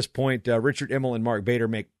 And at this point, Richard Immel and Mark Bader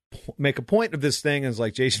make a point of this thing, and it's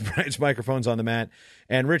like Jason Bryant's microphone's on the mat,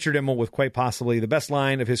 and Richard Immel with quite possibly the best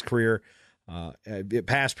line of his career,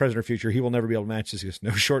 past, present, or future. He will never be able to match this. He goes,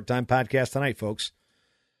 no short time podcast tonight, folks.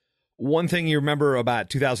 One thing you remember about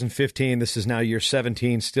 2015, this is now year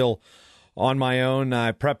 17, still on my own.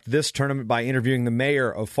 I prepped this tournament by interviewing the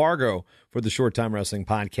mayor of Fargo for the Short Time Wrestling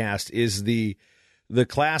podcast, is the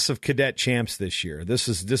class of cadet champs this year. This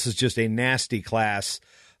is just a nasty class.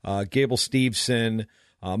 Gable Steveson,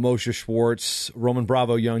 Moshe Schwartz, Roman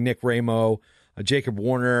Bravo Young, Nick Ramo, Jacob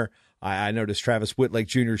Warner. I noticed Travis Whitlake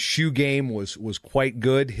Jr.'s shoe game was quite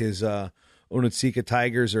good. His Onitsuka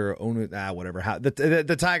Tigers or whatever.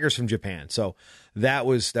 The Tigers from Japan. So that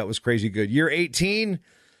was crazy good. Year 18,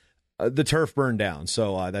 the turf burned down.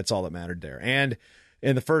 So that's all that mattered there. And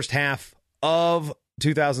in the first half of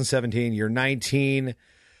 2017, year 19,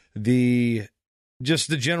 the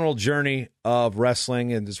general journey of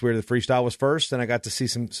wrestling, and it's where the freestyle was first, and I got to see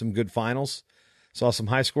some good finals. Saw some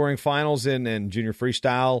high-scoring finals in junior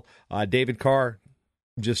freestyle. David Carr,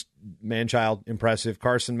 just man-child, impressive.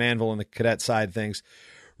 Carson Manville on the cadet side, things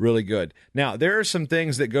really good. Now, there are some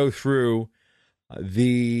things that go through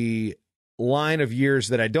the line of years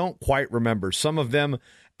that I don't quite remember. Some of them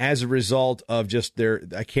as a result of just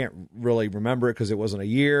I can't really remember it because it wasn't a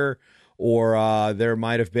year, or there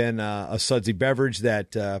might have been a sudsy beverage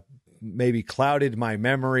that maybe clouded my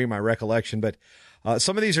memory, my recollection. But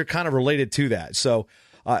some of these are kind of related to that. So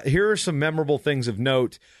here are some memorable things of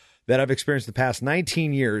note that I've experienced the past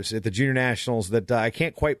 19 years at the Junior Nationals that I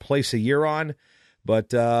can't quite place a year on. But,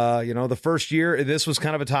 the first year, this was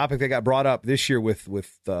kind of a topic that got brought up this year with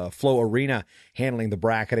Flow Arena handling the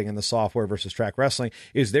bracketing and the software versus track wrestling,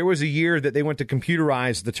 is there was a year that they went to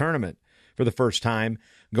computerize the tournament for the first time,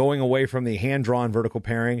 going away from the hand-drawn vertical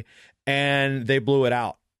pairing, and they blew it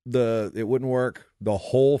out. It wouldn't work. The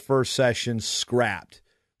whole first session scrapped.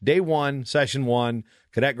 Day one, session one,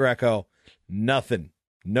 Cadet Greco, nothing.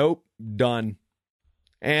 Nope, done.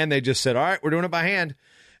 And they just said, all right, we're doing it by hand,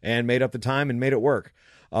 and made up the time and made it work.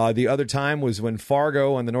 The other time was when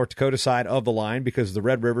Fargo on the North Dakota side of the line, because the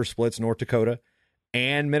Red River splits North Dakota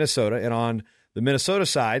and Minnesota. And on the Minnesota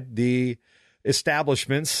side, the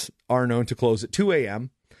establishments are known to close at 2 a.m.,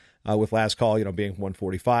 with last call, being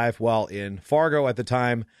 1:45. While in Fargo at the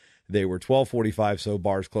time, they were 12:45, so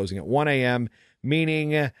bars closing at 1 a.m.,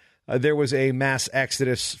 meaning there was a mass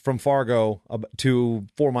exodus from Fargo to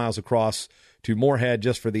 4 miles across to Moorhead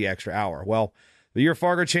just for the extra hour. Well, the year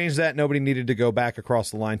Fargo changed that, nobody needed to go back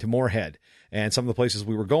across the line to Moorhead. And some of the places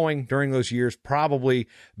we were going during those years, probably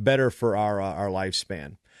better for our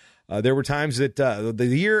lifespan. There were times that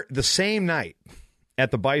the same night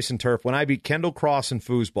at the Bison Turf when I beat Kendall Cross in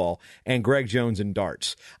foosball and Greg Jones in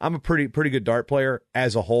darts. I'm a pretty good dart player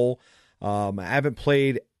as a whole. I haven't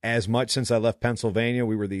played as much since I left Pennsylvania.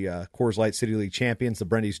 We were the Coors Light City League champions, the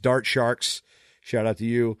Brendy's Dart Sharks. Shout out to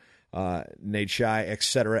you. Nate Shy,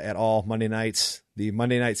 etc. at all Monday nights, the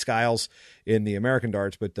Monday night Skiles in the American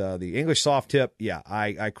darts, but the English soft tip, yeah,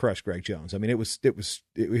 I crushed Greg Jones. I mean,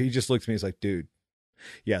 he just looked at me, he's like, dude,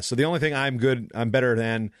 yeah. So the only thing I'm better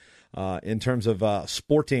than in terms of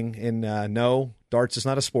sporting no, darts is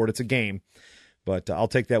not a sport, it's a game, but I'll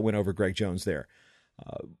take that win over Greg Jones there.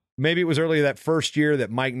 Maybe it was early that first year that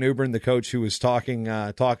Mike Newbern, the coach who was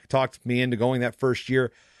talked me into going that first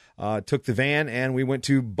year, took the van, and we went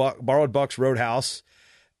to Borrowed Bucks Roadhouse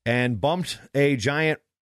and bumped a giant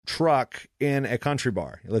truck in a country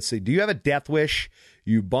bar. Let's see. Do you have a death wish?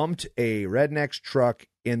 You bumped a Redneck's truck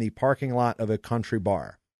in the parking lot of a country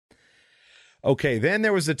bar. Okay, then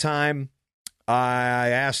there was the time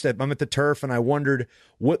I'm at the turf, and I wondered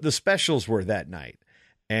what the specials were that night.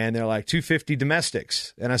 And they're like, $2.50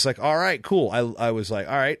 domestics. And I was like, all right, cool. I was like,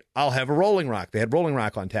 all right, I'll have a Rolling Rock. They had Rolling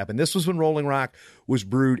Rock on tap. And this was when Rolling Rock was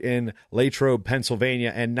brewed in Latrobe,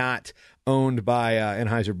 Pennsylvania, and not owned by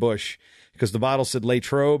Anheuser-Busch, because the bottle said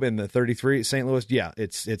Latrobe and the 33 St. Louis. Yeah,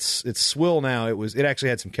 it's swill now. It actually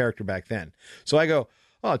had some character back then. So I go,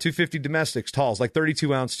 oh, $2.50 domestics, talls, like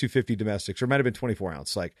 32 ounce, $2.50 domestics, or it might have been 24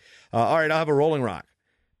 ounce. Like, all right, I'll have a Rolling Rock.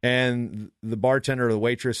 And the bartender or the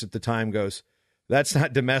waitress at the time goes, that's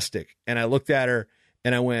not domestic. And I looked at her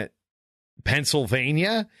and I went,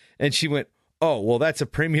 Pennsylvania? And she went, oh, well, that's a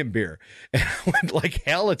premium beer. And I went, like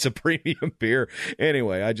hell, it's a premium beer.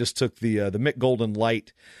 Anyway, I just took the Mick Golden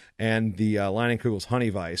Light and the Leinenkugel's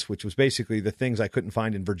Honey Weiss, which was basically the things I couldn't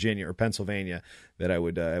find in Virginia or Pennsylvania that I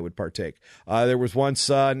would partake. There was once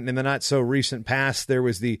in the not so recent past, there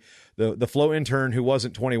was the Flow intern who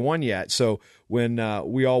wasn't 21 yet. So when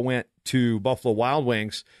we all went to Buffalo Wild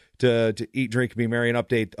Wings to eat, drink, be merry, and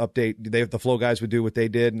update. The Flow guys would do what they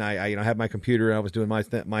did, and I had my computer and I was doing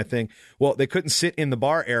my thing. Well, they couldn't sit in the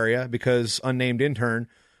bar area because unnamed intern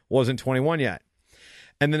wasn't 21 yet.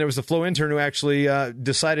 And then there was the Flow intern who actually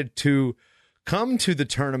decided to come to the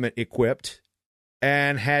tournament equipped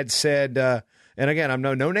and had said, and again, I'm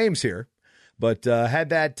no names here, but had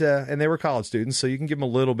that, and they were college students, so you can give them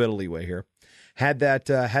a little bit of leeway here. Had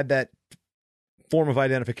that form of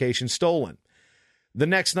identification stolen. The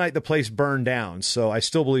next night, the place burned down, so I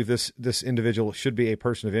still believe this individual should be a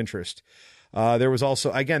person of interest. There was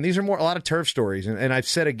also, again, these are a lot of turf stories, and I've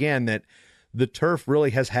said again that the turf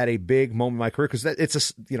really has had a big moment in my career because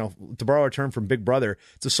it's to borrow a term from Big Brother,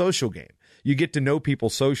 it's a social game. You get to know people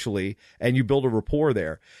socially, and you build a rapport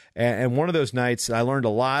there. And one of those nights, I learned a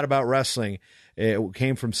lot about wrestling. It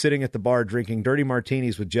came from sitting at the bar drinking dirty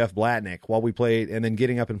martinis with Jeff Blatnick while we played, and then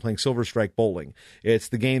getting up and playing Silver Strike bowling. It's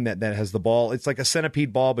the game that has the ball. It's like a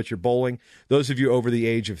centipede ball, but you're bowling. Those of you over the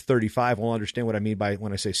age of 35 will understand what I mean by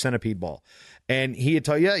when I say centipede ball. And he had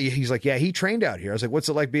told, he's like, yeah, he trained out here. I was like, what's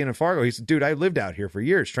it like being in Fargo? He said, dude, I lived out here for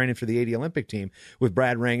years, training for the 80 Olympic team with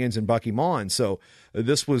Brad Rangens and Bucky Maughan. So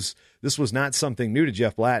this was not something new to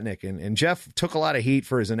Jeff Blatnick. And Jeff took a lot of heat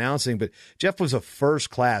for his announcing, but Jeff was a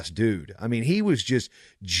first-class dude. I mean, he was just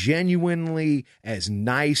genuinely as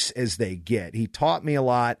nice as they get. He taught me a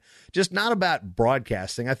lot, just not about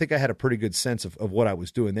broadcasting. I think I had a pretty good sense of what I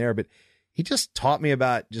was doing there, but he just taught me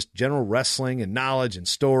about just general wrestling and knowledge and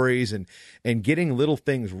stories and getting little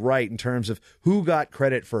things right in terms of who got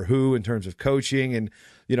credit for who in terms of coaching and,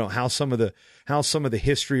 you know, how some of the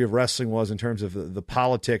history of wrestling was in terms of the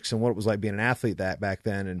politics and what it was like being an athlete back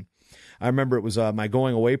then. And I remember it was my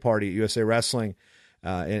going away party at USA Wrestling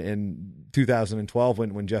in 2012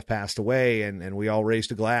 when Jeff passed away, and we all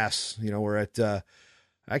raised a glass. You know, we're at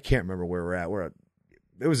I can't remember where we're at.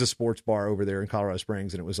 It was a sports bar over there in Colorado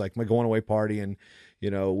Springs, and it was like my going away party, and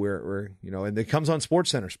you know we're and it comes on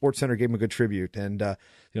Sports Center. Sports Center gave him a good tribute, and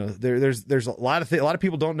you know there's a lot of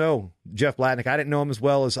people don't know Jeff Blatnick. I didn't know him as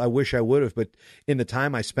well as I wish I would have, but in the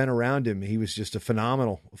time I spent around him, he was just a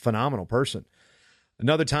phenomenal person.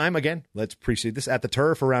 Another time, again, let's precede this, at the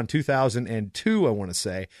Turf around 2002, I want to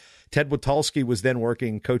say, Ted Witulski was then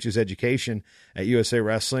working coach's education at USA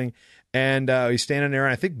Wrestling, and he's standing there,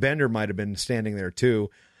 and I think Bender might have been standing there too,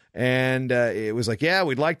 and it was like, yeah,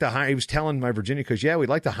 we'd like to hire, he was telling my Virginia coach, yeah, we'd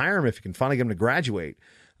like to hire him if you can finally get him to graduate.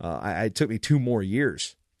 It took me 2 more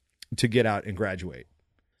years to get out and graduate.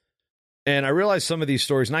 And I realize some of these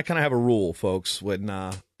stories, and I kind of have a rule, folks, when,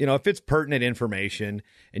 you know, if it's pertinent information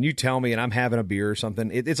and you tell me and I'm having a beer or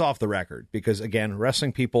something, it's off the record. Because, again,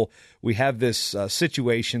 wrestling people, we have this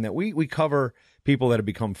situation that we cover people that have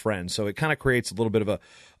become friends. So it kind of creates a little bit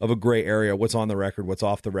of a gray area, what's on the record, what's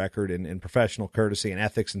off the record, and professional courtesy and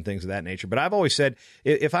ethics and things of that nature. But I've always said,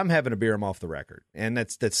 if I'm having a beer, I'm off the record. And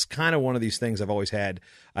that's kind of one of these things I've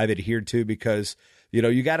adhered to because, you know,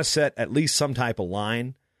 you got to set at least some type of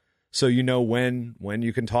line so you know when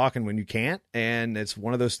you can talk and when you can't. And it's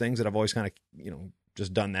one of those things that I've always kind of, you know,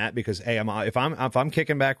 just done that because, hey, if I'm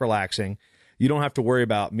kicking back, relaxing, you don't have to worry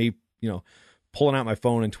about me, you know, pulling out my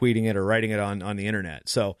phone and tweeting it or writing it on the internet.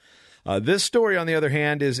 So this story, on the other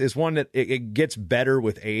hand, is one that it gets better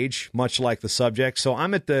with age, much like the subject. So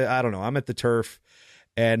I'm at the Turf,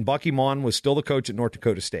 and Bucky Mon was still the coach at North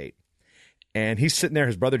Dakota State. And he's sitting there.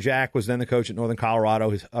 His brother Jack was then the coach at Northern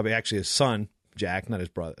Colorado. His son, Jack, not his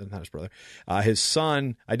brother. His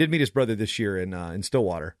son, I did meet his brother this year in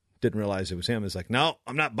Stillwater. Didn't realize it was him. It's like, no,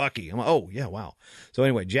 I'm not Bucky. I'm like, oh, yeah, wow. So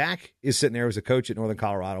anyway, Jack is sitting there as a coach at Northern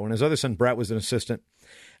Colorado, and his other son, Brett, was an assistant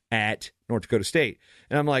at North Dakota State.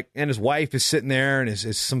 And I'm like, and his wife is sitting there, and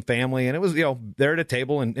his some family, and it was, you know, they're at a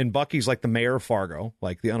table, and Bucky's like the mayor of Fargo,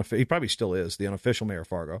 like he probably still is the unofficial mayor of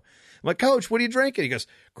Fargo. I'm like, Coach, what are you drinking? He goes,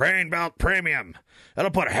 Grain Belt Premium.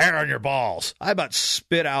 That'll put hair on your balls. I about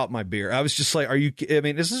spit out my beer. I was just like,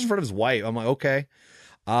 this is in front of his wife. I'm like, okay.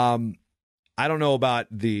 I don't know about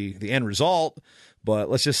the end result, but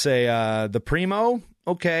let's just say the Primo,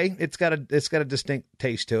 okay, it's got a distinct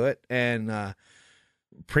taste to it, and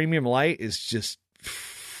Premium Light is just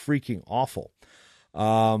freaking awful.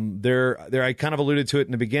 There, I kind of alluded to it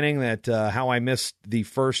in the beginning that how I missed the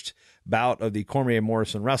first bout of the Cormier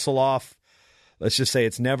Morrison wrestle-off. Let's just say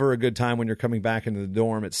it's never a good time when you're coming back into the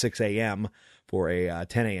dorm at 6 a.m. for a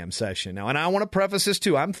 10 a.m. session. Now, and I want to preface this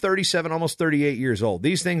too. I'm 37, almost 38 years old.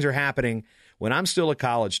 These things are happening when I'm still a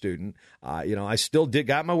college student. I still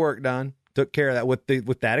got my work done, took care of that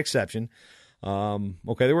with that exception.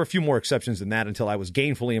 Okay, there were a few more exceptions than that until I was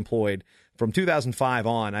gainfully employed. From 2005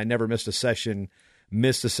 on, I never missed a session.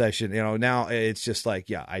 Now it's just like,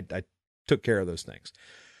 yeah, I took care of those things.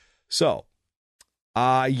 So,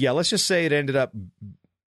 let's just say it ended up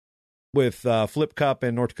with Flip Cup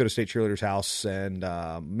and North Dakota State Cheerleaders House, and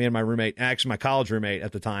me and my roommate, actually my college roommate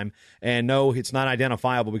at the time, and no, it's not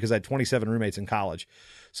identifiable because I had 27 roommates in college.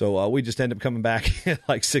 So we just ended up coming back at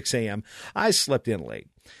like 6 a.m. I slept in late.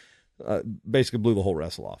 Basically blew the whole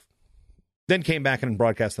wrestle off. Then came back and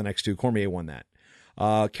broadcast the next two. Cormier won that.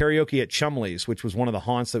 Karaoke at Chumley's, which was one of the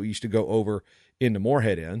haunts that we used to go over into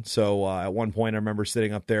Moorhead in. So at one point I remember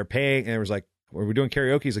sitting up there paying, and it was like, were we doing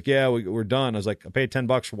karaoke? He's like, yeah, we're done. I was like, I paid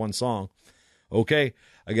 $10 for one song. Okay.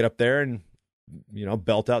 I get up there and,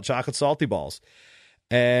 belt out Chocolate Salty Balls.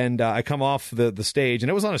 And I come off the stage, and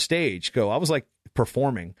it was on a stage. I was like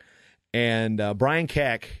performing. And Brian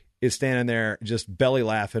Keck is standing there just belly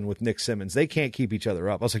laughing with Nick Simmons. They can't keep each other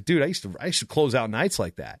up. I was like, dude, I used to close out nights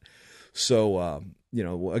like that. So,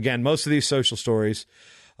 again, most of these social stories.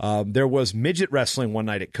 There was midget wrestling one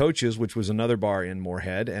night at Coach's, which was another bar in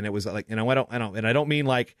Moorhead, and it was like, and I don't mean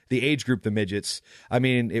like the age group, the midgets. I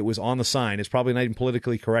mean, it was on the sign. It's probably not even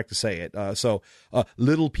politically correct to say it. So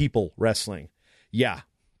little people wrestling. Yeah,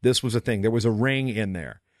 this was a thing. There was a ring in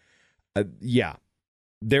there. Yeah,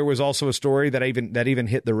 there was also a story that even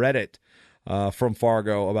hit the Reddit from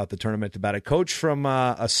Fargo about the tournament, about a coach from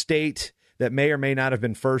a state that may or may not have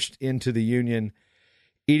been first into the union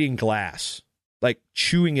eating glass, like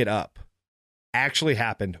chewing it up. Actually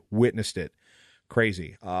happened, witnessed it.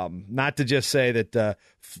 Crazy. Not to just say that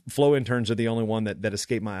flow interns are the only one that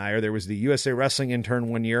escaped my ire. There was the USA Wrestling intern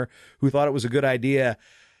one year who thought it was a good idea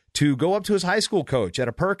to go up to his high school coach at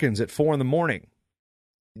a Perkins at 4 a.m.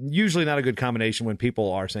 Usually not a good combination when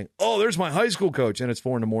people are saying, oh, there's my high school coach, and it's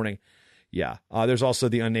 4 a.m. Yeah. There's also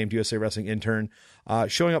the unnamed USA Wrestling intern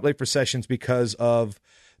showing up late for sessions because of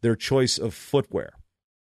their choice of footwear.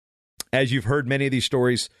 As you've heard, many of these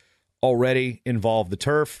stories already involve the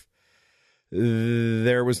turf.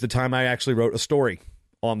 There was the time I actually wrote a story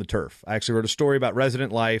on the turf. I actually wrote a story about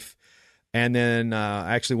resident life, and then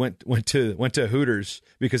I actually went to Hooters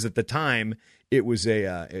because at the time it was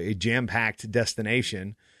a jam-packed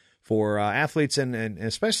destination for athletes and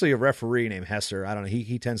especially a referee named Hesser. I don't know.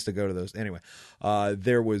 He tends to go to those anyway.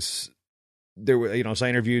 There were, so I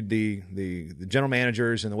interviewed the general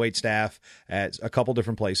managers and the wait staff at a couple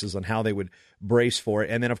different places on how they would brace for it,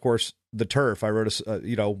 and then of course the turf. I wrote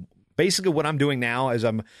basically what I'm doing now as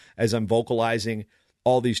I'm vocalizing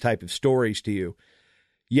all these type of stories to you.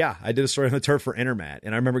 Yeah, I did a story on the turf for Intermat,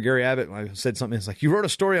 and I remember Gary Abbott said something. It's like, you wrote a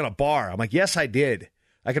story on a bar. I'm like, yes, I did.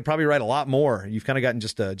 I could probably write a lot more. You've kind of gotten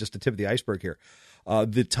just a tip of the iceberg here.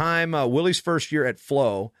 The time Willie's first year at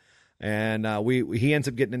Flow, and he ends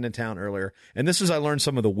up getting into town earlier. And this is I learned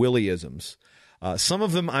some of the Willieisms. Some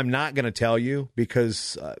of them I'm not going to tell you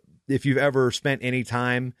because if you've ever spent any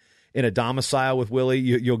time in a domicile with Willie,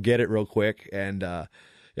 you'll get it real quick. And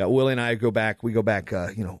Willie and I go back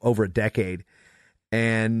over a decade.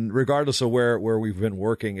 And regardless of where we've been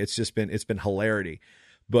working, it's been hilarity.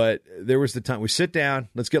 But there was the time we sit down,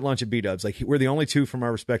 let's get lunch at B-Dubs. Like, we're the only two from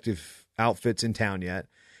our respective outfits in town yet.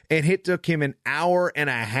 And it took him an hour and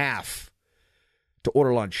a half to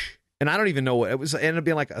order lunch. And I don't even know what it was. It ended up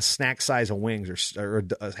being like a snack size of wings or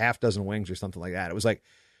a half dozen wings or something like that. It was like,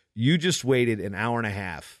 you just waited an hour and a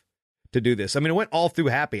half to do this. I mean, it went all through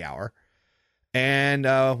happy hour. And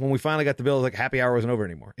when we finally got the bill, it was like happy hour wasn't over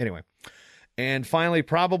anymore. Anyway. And finally,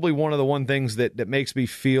 probably one of the one things that makes me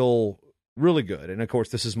feel really good, and of course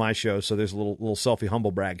this is my show, so there's a little selfie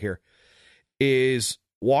humble brag here, is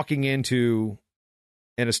walking into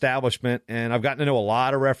an establishment, and I've gotten to know a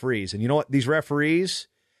lot of referees. And you know what? These referees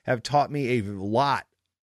have taught me a lot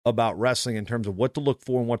about wrestling in terms of what to look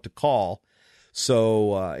for and what to call.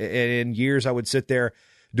 So in years I would sit there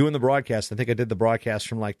doing the broadcast. I think I did the broadcast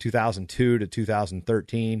from like 2002 to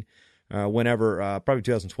 2013. Probably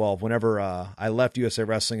 2012, whenever I left USA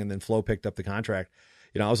Wrestling and then Flo picked up the contract,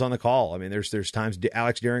 I was on the call. I mean, there's times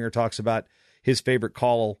Alex Dieringer talks about his favorite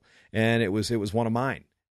call, and it was one of mine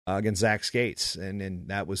against Zach Skates, and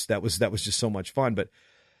that was just so much fun. But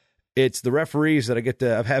it's the referees that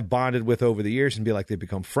I've had bonded with over the years and be like they've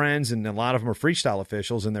become friends, and a lot of them are freestyle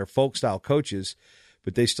officials and they're folk style coaches,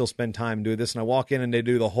 but they still spend time doing this. And I walk in and they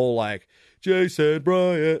do the whole like Jason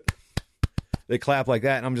Bryant. They clap like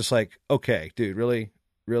that, and I'm just like, okay, dude, really?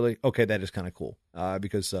 Okay, that is kind of cool.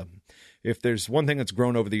 Because if there's one thing that's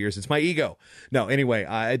grown over the years, it's my ego. No, anyway,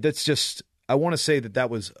 I want to say that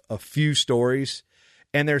was a few stories,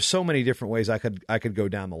 and there's so many different ways I could go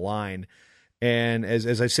down the line. And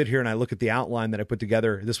as I sit here and I look at the outline that I put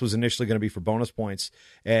together, this was initially going to be for bonus points,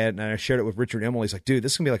 and I shared it with Richard Emily. He's like, dude,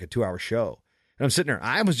 this is going to be like a 2-hour show. And I'm sitting there,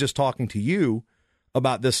 I was just talking to you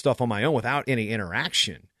about this stuff on my own without any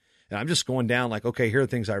interaction. And I'm just going down like, okay, here are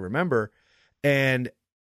things I remember. And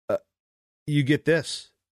you get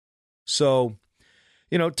this. So,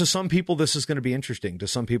 to some people, this is going to be interesting. To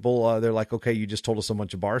some people, they're like, okay, you just told us a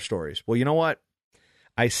bunch of bar stories. Well, you know what?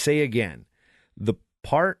 I say again, the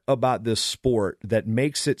part about this sport that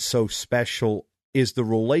makes it so special is the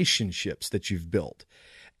relationships that you've built.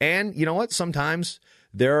 And you know what? Sometimes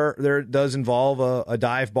there does involve a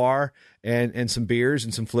dive bar and some beers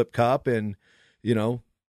and some flip cup and,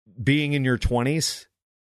 being in your 20s,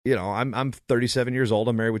 I'm 37 years old.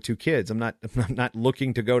 I'm married with 2 kids. I'm not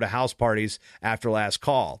looking to go to house parties after last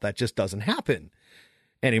call. That just doesn't happen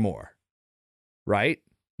anymore, right?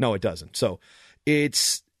 No, it doesn't. So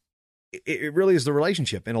it really is the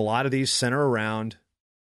relationship, and a lot of these center around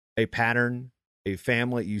a pattern, a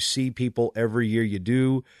family. You see people every year.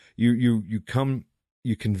 You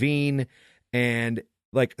convene, and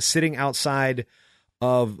like sitting outside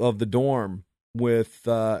of the dorm with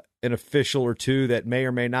an official or two that may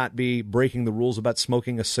or may not be breaking the rules about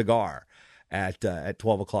smoking a cigar at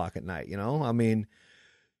 12 o'clock at night. I mean,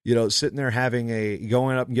 sitting there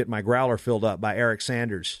going up and getting my growler filled up by Eric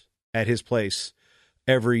Sanders at his place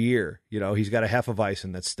every year. He's got a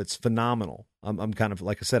Hefeweizen that's phenomenal. I'm kind of,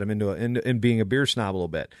 like I said, I'm into being a beer snob a little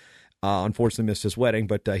bit. Unfortunately missed his wedding,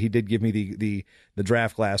 but he did give me the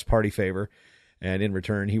draft class party favor. And in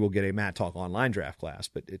return, he will get a Matt Talk online draft class.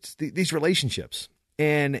 But it's these relationships.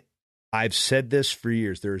 And I've said this for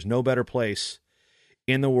years. There is no better place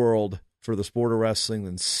in the world for the sport of wrestling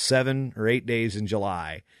than 7 or 8 days in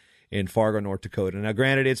July in Fargo, North Dakota. Now,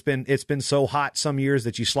 granted, it's been so hot some years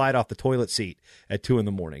that you slide off the toilet seat at 2 a.m.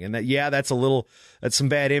 And that's some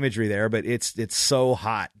bad imagery there, but it's so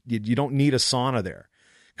hot. You don't need a sauna there.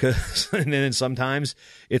 And then sometimes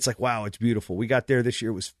it's like, wow, it's beautiful. We got there this year.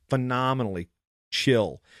 It was phenomenally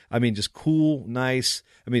chill. I mean, just cool, nice.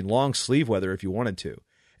 I mean, long sleeve weather if you wanted to.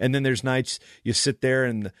 And then there's nights you sit there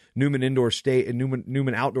and the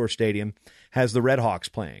Newman Outdoor Stadium has the Red Hawks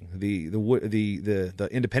playing, the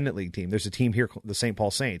Independent League team. There's a team here, the St. Paul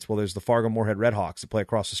Saints. Well, there's the Fargo Moorhead Red Hawks that play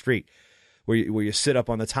across the street, where you sit up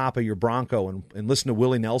on the top of your Bronco and listen to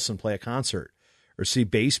Willie Nelson play a concert, or see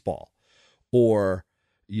baseball, or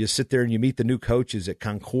you sit there and you meet the new coaches at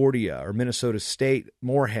Concordia or Minnesota State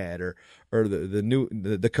Moorhead, or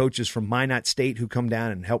the coaches from Minot State who come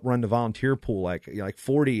down and help run the volunteer pool, like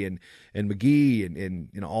 40 and McGee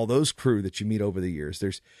and all those crew that you meet over the years.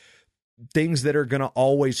 There's things that are going to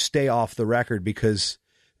always stay off the record because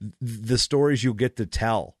the stories you'll get to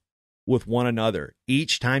tell with one another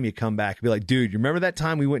each time you come back. Be like, dude, you remember that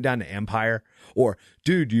time we went down to Empire? Or,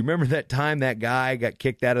 dude, do you remember that time that guy got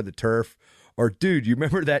kicked out of the turf? Or, dude, you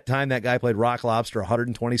remember that time that guy played Rock Lobster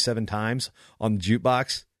 127 times on the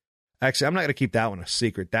jukebox? Actually, I'm not going to keep that one a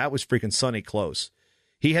secret. That was freaking Sonny Close.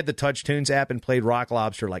 He had the Touch Tunes app and played Rock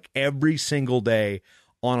Lobster like every single day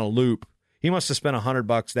on a loop. He must have spent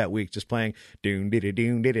 $100 that week just playing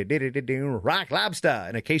Rock Lobster.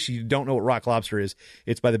 And in case you don't know what Rock Lobster is,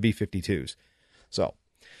 it's by the B-52s. So,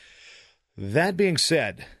 that being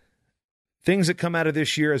said, things that come out of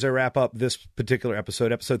this year as I wrap up this particular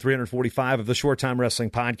episode 345 of the Short Time Wrestling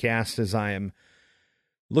Podcast, as I am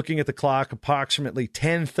looking at the clock, approximately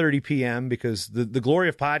 10:30 p.m., because the glory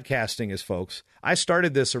of podcasting is, folks, I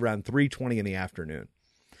started this around 3:20 in the afternoon.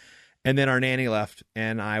 And then our nanny left,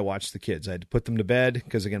 and I watched the kids. I had to put them to bed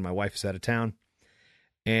because, again, my wife is out of town.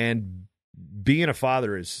 And being a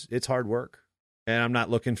father it's hard work. And I'm not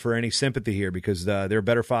looking for any sympathy here because they're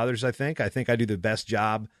better fathers, I think. I think I do the best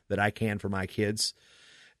job that I can for my kids.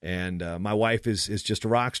 And my wife is just a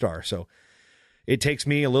rock star. So it takes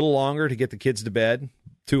me a little longer to get the kids to bed,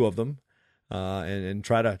 2 of them, and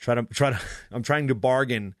try to. I'm trying to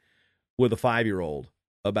bargain with a 5-year-old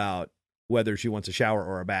about whether she wants a shower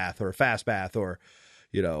or a bath or a fast bath, or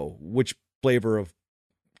which flavor of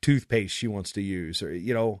toothpaste she wants to use,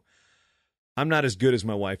 or I'm not as good as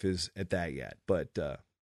my wife is at that yet, but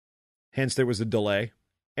hence there was a delay.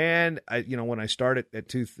 And I, when I started at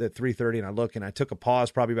 3:30 and I look and I took a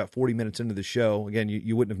pause probably about 40 minutes into the show. Again,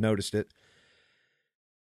 you wouldn't have noticed it.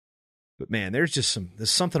 But man, there's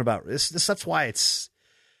something about this. That's why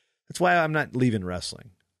I'm not leaving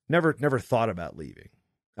wrestling. Never thought about leaving.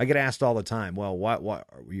 I get asked all the time, well, what are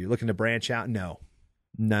you looking to branch out? No.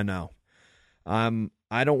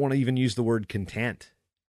 I don't want to even use the word content.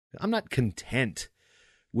 I'm not content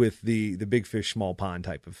with the big fish, small pond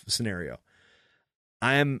type of scenario.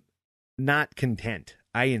 I'm not content.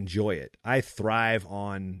 I enjoy it. I thrive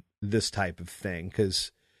on this type of thing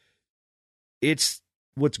because it's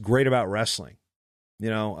what's great about wrestling.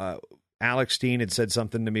 Alex Steen had said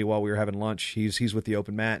something to me while we were having lunch. He's with the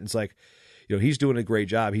Open Mat, and it's like, he's doing a great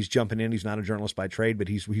job. He's jumping in. He's not a journalist by trade, but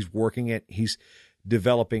he's working it. He's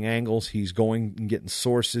developing angles. He's going and getting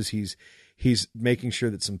sources. He's making sure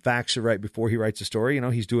that some facts are right before he writes a story.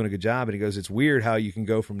 He's doing a good job. And he goes, it's weird how you can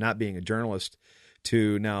go from not being a journalist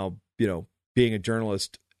to now, being a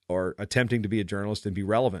journalist or attempting to be a journalist and be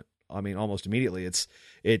relevant. I mean, almost immediately.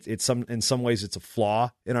 In some ways it's a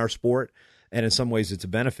flaw in our sport, and in some ways it's a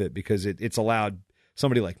benefit because it's allowed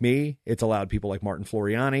somebody like me. It's allowed people like Martin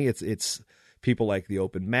Floriani. It's people like the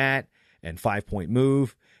Open Mat and 5 Point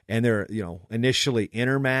Move. And they're, initially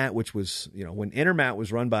Intermat, which was, when Intermat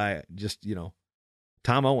was run by just,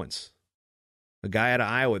 Tom Owens, a guy out of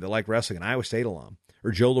Iowa that liked wrestling, an Iowa State alum,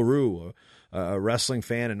 or Joe LaRue, a wrestling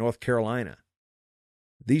fan in North Carolina.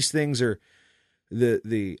 These things are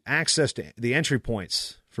the access to the entry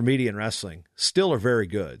points for media and wrestling still are very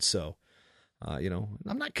good. So, I'm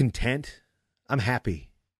not content. I'm happy.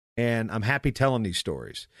 And I'm happy telling these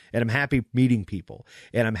stories. And I'm happy meeting people.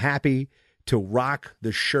 And I'm happy to rock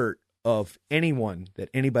the shirt of anyone that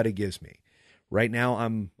anybody gives me. Right now,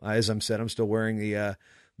 I'm still wearing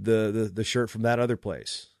the shirt from that other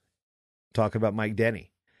place. Talking about Mike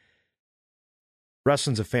Denny.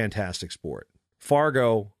 Wrestling's a fantastic sport.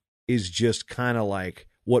 Fargo is just kind of like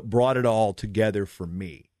what brought it all together for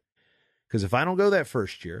me. Because if I don't go that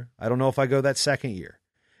first year, I don't know if I go that second year.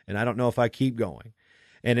 And I don't know if I keep going.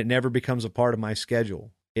 And it never becomes a part of my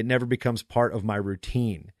schedule. It never becomes part of my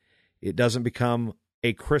routine. It doesn't become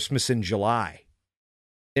a Christmas in July.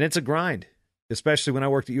 And it's a grind, especially when I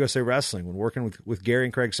worked at USA Wrestling. When working with Gary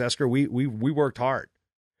and Craig Sesker, we worked hard.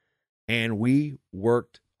 And we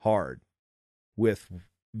worked hard with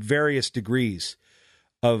various degrees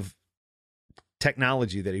of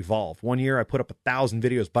technology that evolved. One year I put up 1,000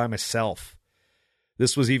 videos by myself.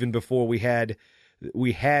 This was even before we had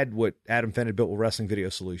what Adam Fenn had built with Wrestling Video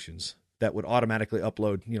Solutions that would automatically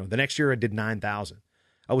upload. The next year I did 9,000.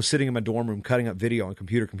 I was sitting in my dorm room cutting up video on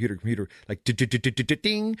computer, like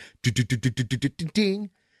ding, ding.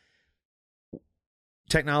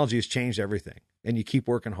 Technology has changed everything, and you keep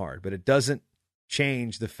working hard, but it doesn't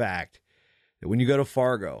change the fact that when you go to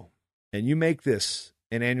Fargo and you make this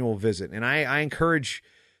an annual visit, and I encourage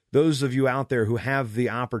those of you out there who have the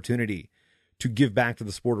opportunity to give back to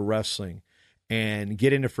the sport of wrestling and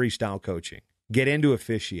get into freestyle coaching, get into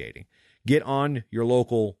officiating, get on your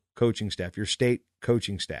local coaching staff, your state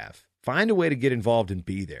coaching staff. Find a way to get involved and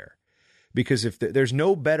be there. Because if there's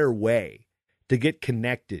no better way to get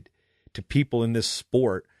connected to people in this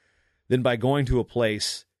sport than by going to a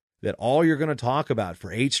place that all you're going to talk about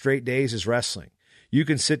for 8 straight days is wrestling. You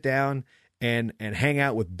can sit down and hang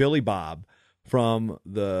out with Billy Bob from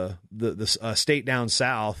the state down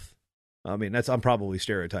south. I mean, I'm probably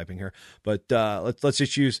stereotyping here, but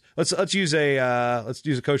let's use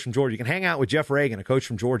a coach from Georgia. You can hang out with Jeff Reagan, a coach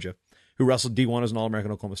from Georgia who wrestled D1 as an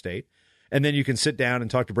All-American Oklahoma State, and then you can sit down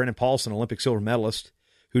and talk to Brendan Paulson, Olympic silver medalist,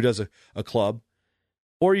 who does a club,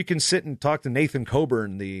 or you can sit and talk to Nathan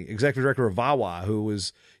Coburn, the executive director of VAWA, who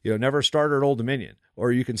was never a starter at Old Dominion,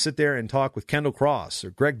 or you can sit there and talk with Kendall Cross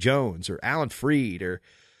or Greg Jones or Alan Freed or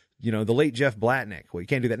the late Jeff Blatnick. Well, you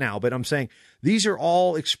can't do that now, but I'm saying these are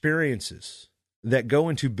all experiences that go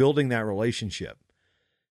into building that relationship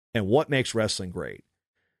and what makes wrestling great.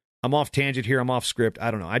 I'm off tangent here. I'm off script.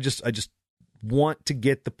 I don't know. I just want to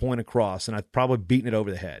get the point across, and I've probably beaten it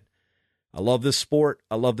over the head. I love this sport.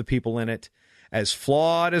 I love the people in it. As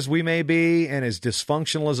flawed as we may be and as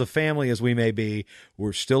dysfunctional as a family as we may be,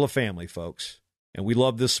 we're still a family, folks. And we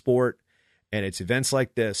love this sport, and it's events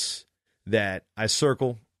like this that I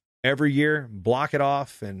circle every year, block it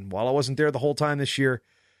off, and while I wasn't there the whole time this year,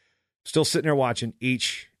 still sitting there watching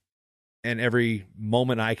each and every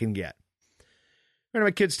moment I can get. And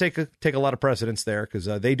my kids take a lot of precedence there because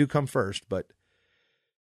they do come first, but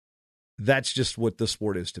that's just what the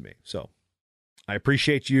sport is to me. So I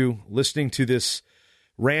appreciate you listening to this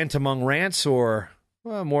rant among rants, or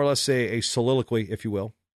more or less a soliloquy, if you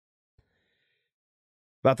will,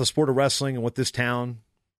 about the sport of wrestling and what this town,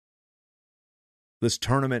 this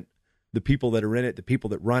tournament, the people that are in it, the people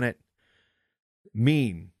that run it,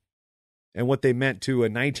 mean, and what they meant to a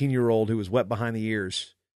 19-year-old who was wet behind the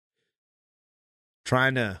ears,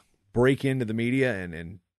 trying to break into the media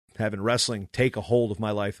and having wrestling take a hold of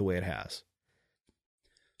my life the way it has.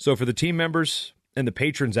 So for the team members and the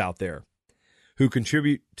patrons out there who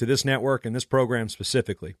contribute to this network and this program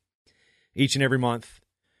specifically, each and every month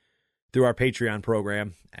through our Patreon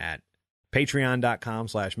program at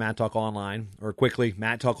patreon.com/MattTalkOnline, or quickly,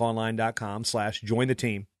 MattTalkOnline.com/join the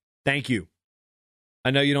team. Thank you.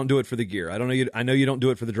 I know you don't do it for the gear. I know you don't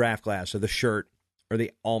do it for the draft glass or the shirt or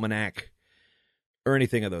the almanac or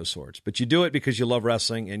anything of those sorts, but you do it because you love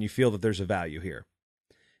wrestling and you feel that there's a value here.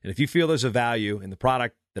 And if you feel there's a value in the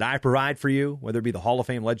product that I provide for you, whether it be the Hall of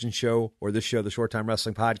Fame Legends Show or this show, the Short Time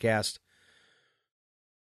Wrestling Podcast,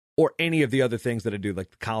 or any of the other things that I do,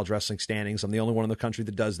 like the college wrestling standings, I'm the only one in the country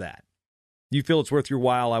that does that. You feel it's worth your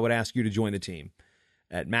while, I would ask you to join the team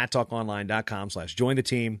at MattTalkOnline.com/join the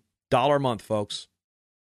team. $1 a month, folks.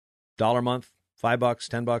 $1 a month, $5,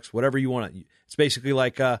 $10, whatever you want. It's basically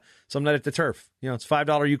like some night at the turf. It's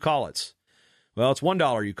 $5 you call it. Well, it's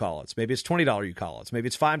 $1 you call it. Maybe it's $20 you call it. Maybe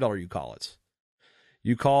it's $5 you call it.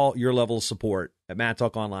 You call your level of support at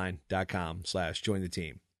MattTalkOnline.com/join the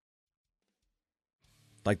team.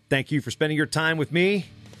 Thank you for spending your time with me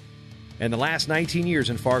and the last 19 years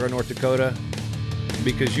in Fargo, North Dakota,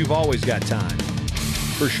 because you've always got time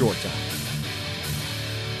for short time.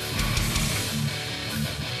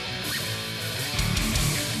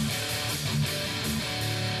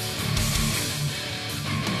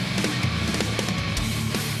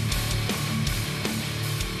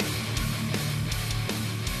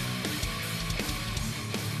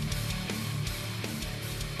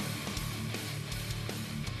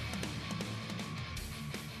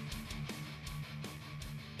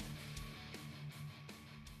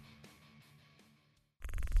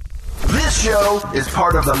 This show is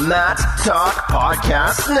part of the Matt Talk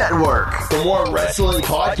Podcast Network. For more wrestling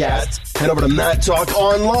podcasts, head over to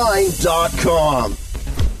MattTalkOnline.com.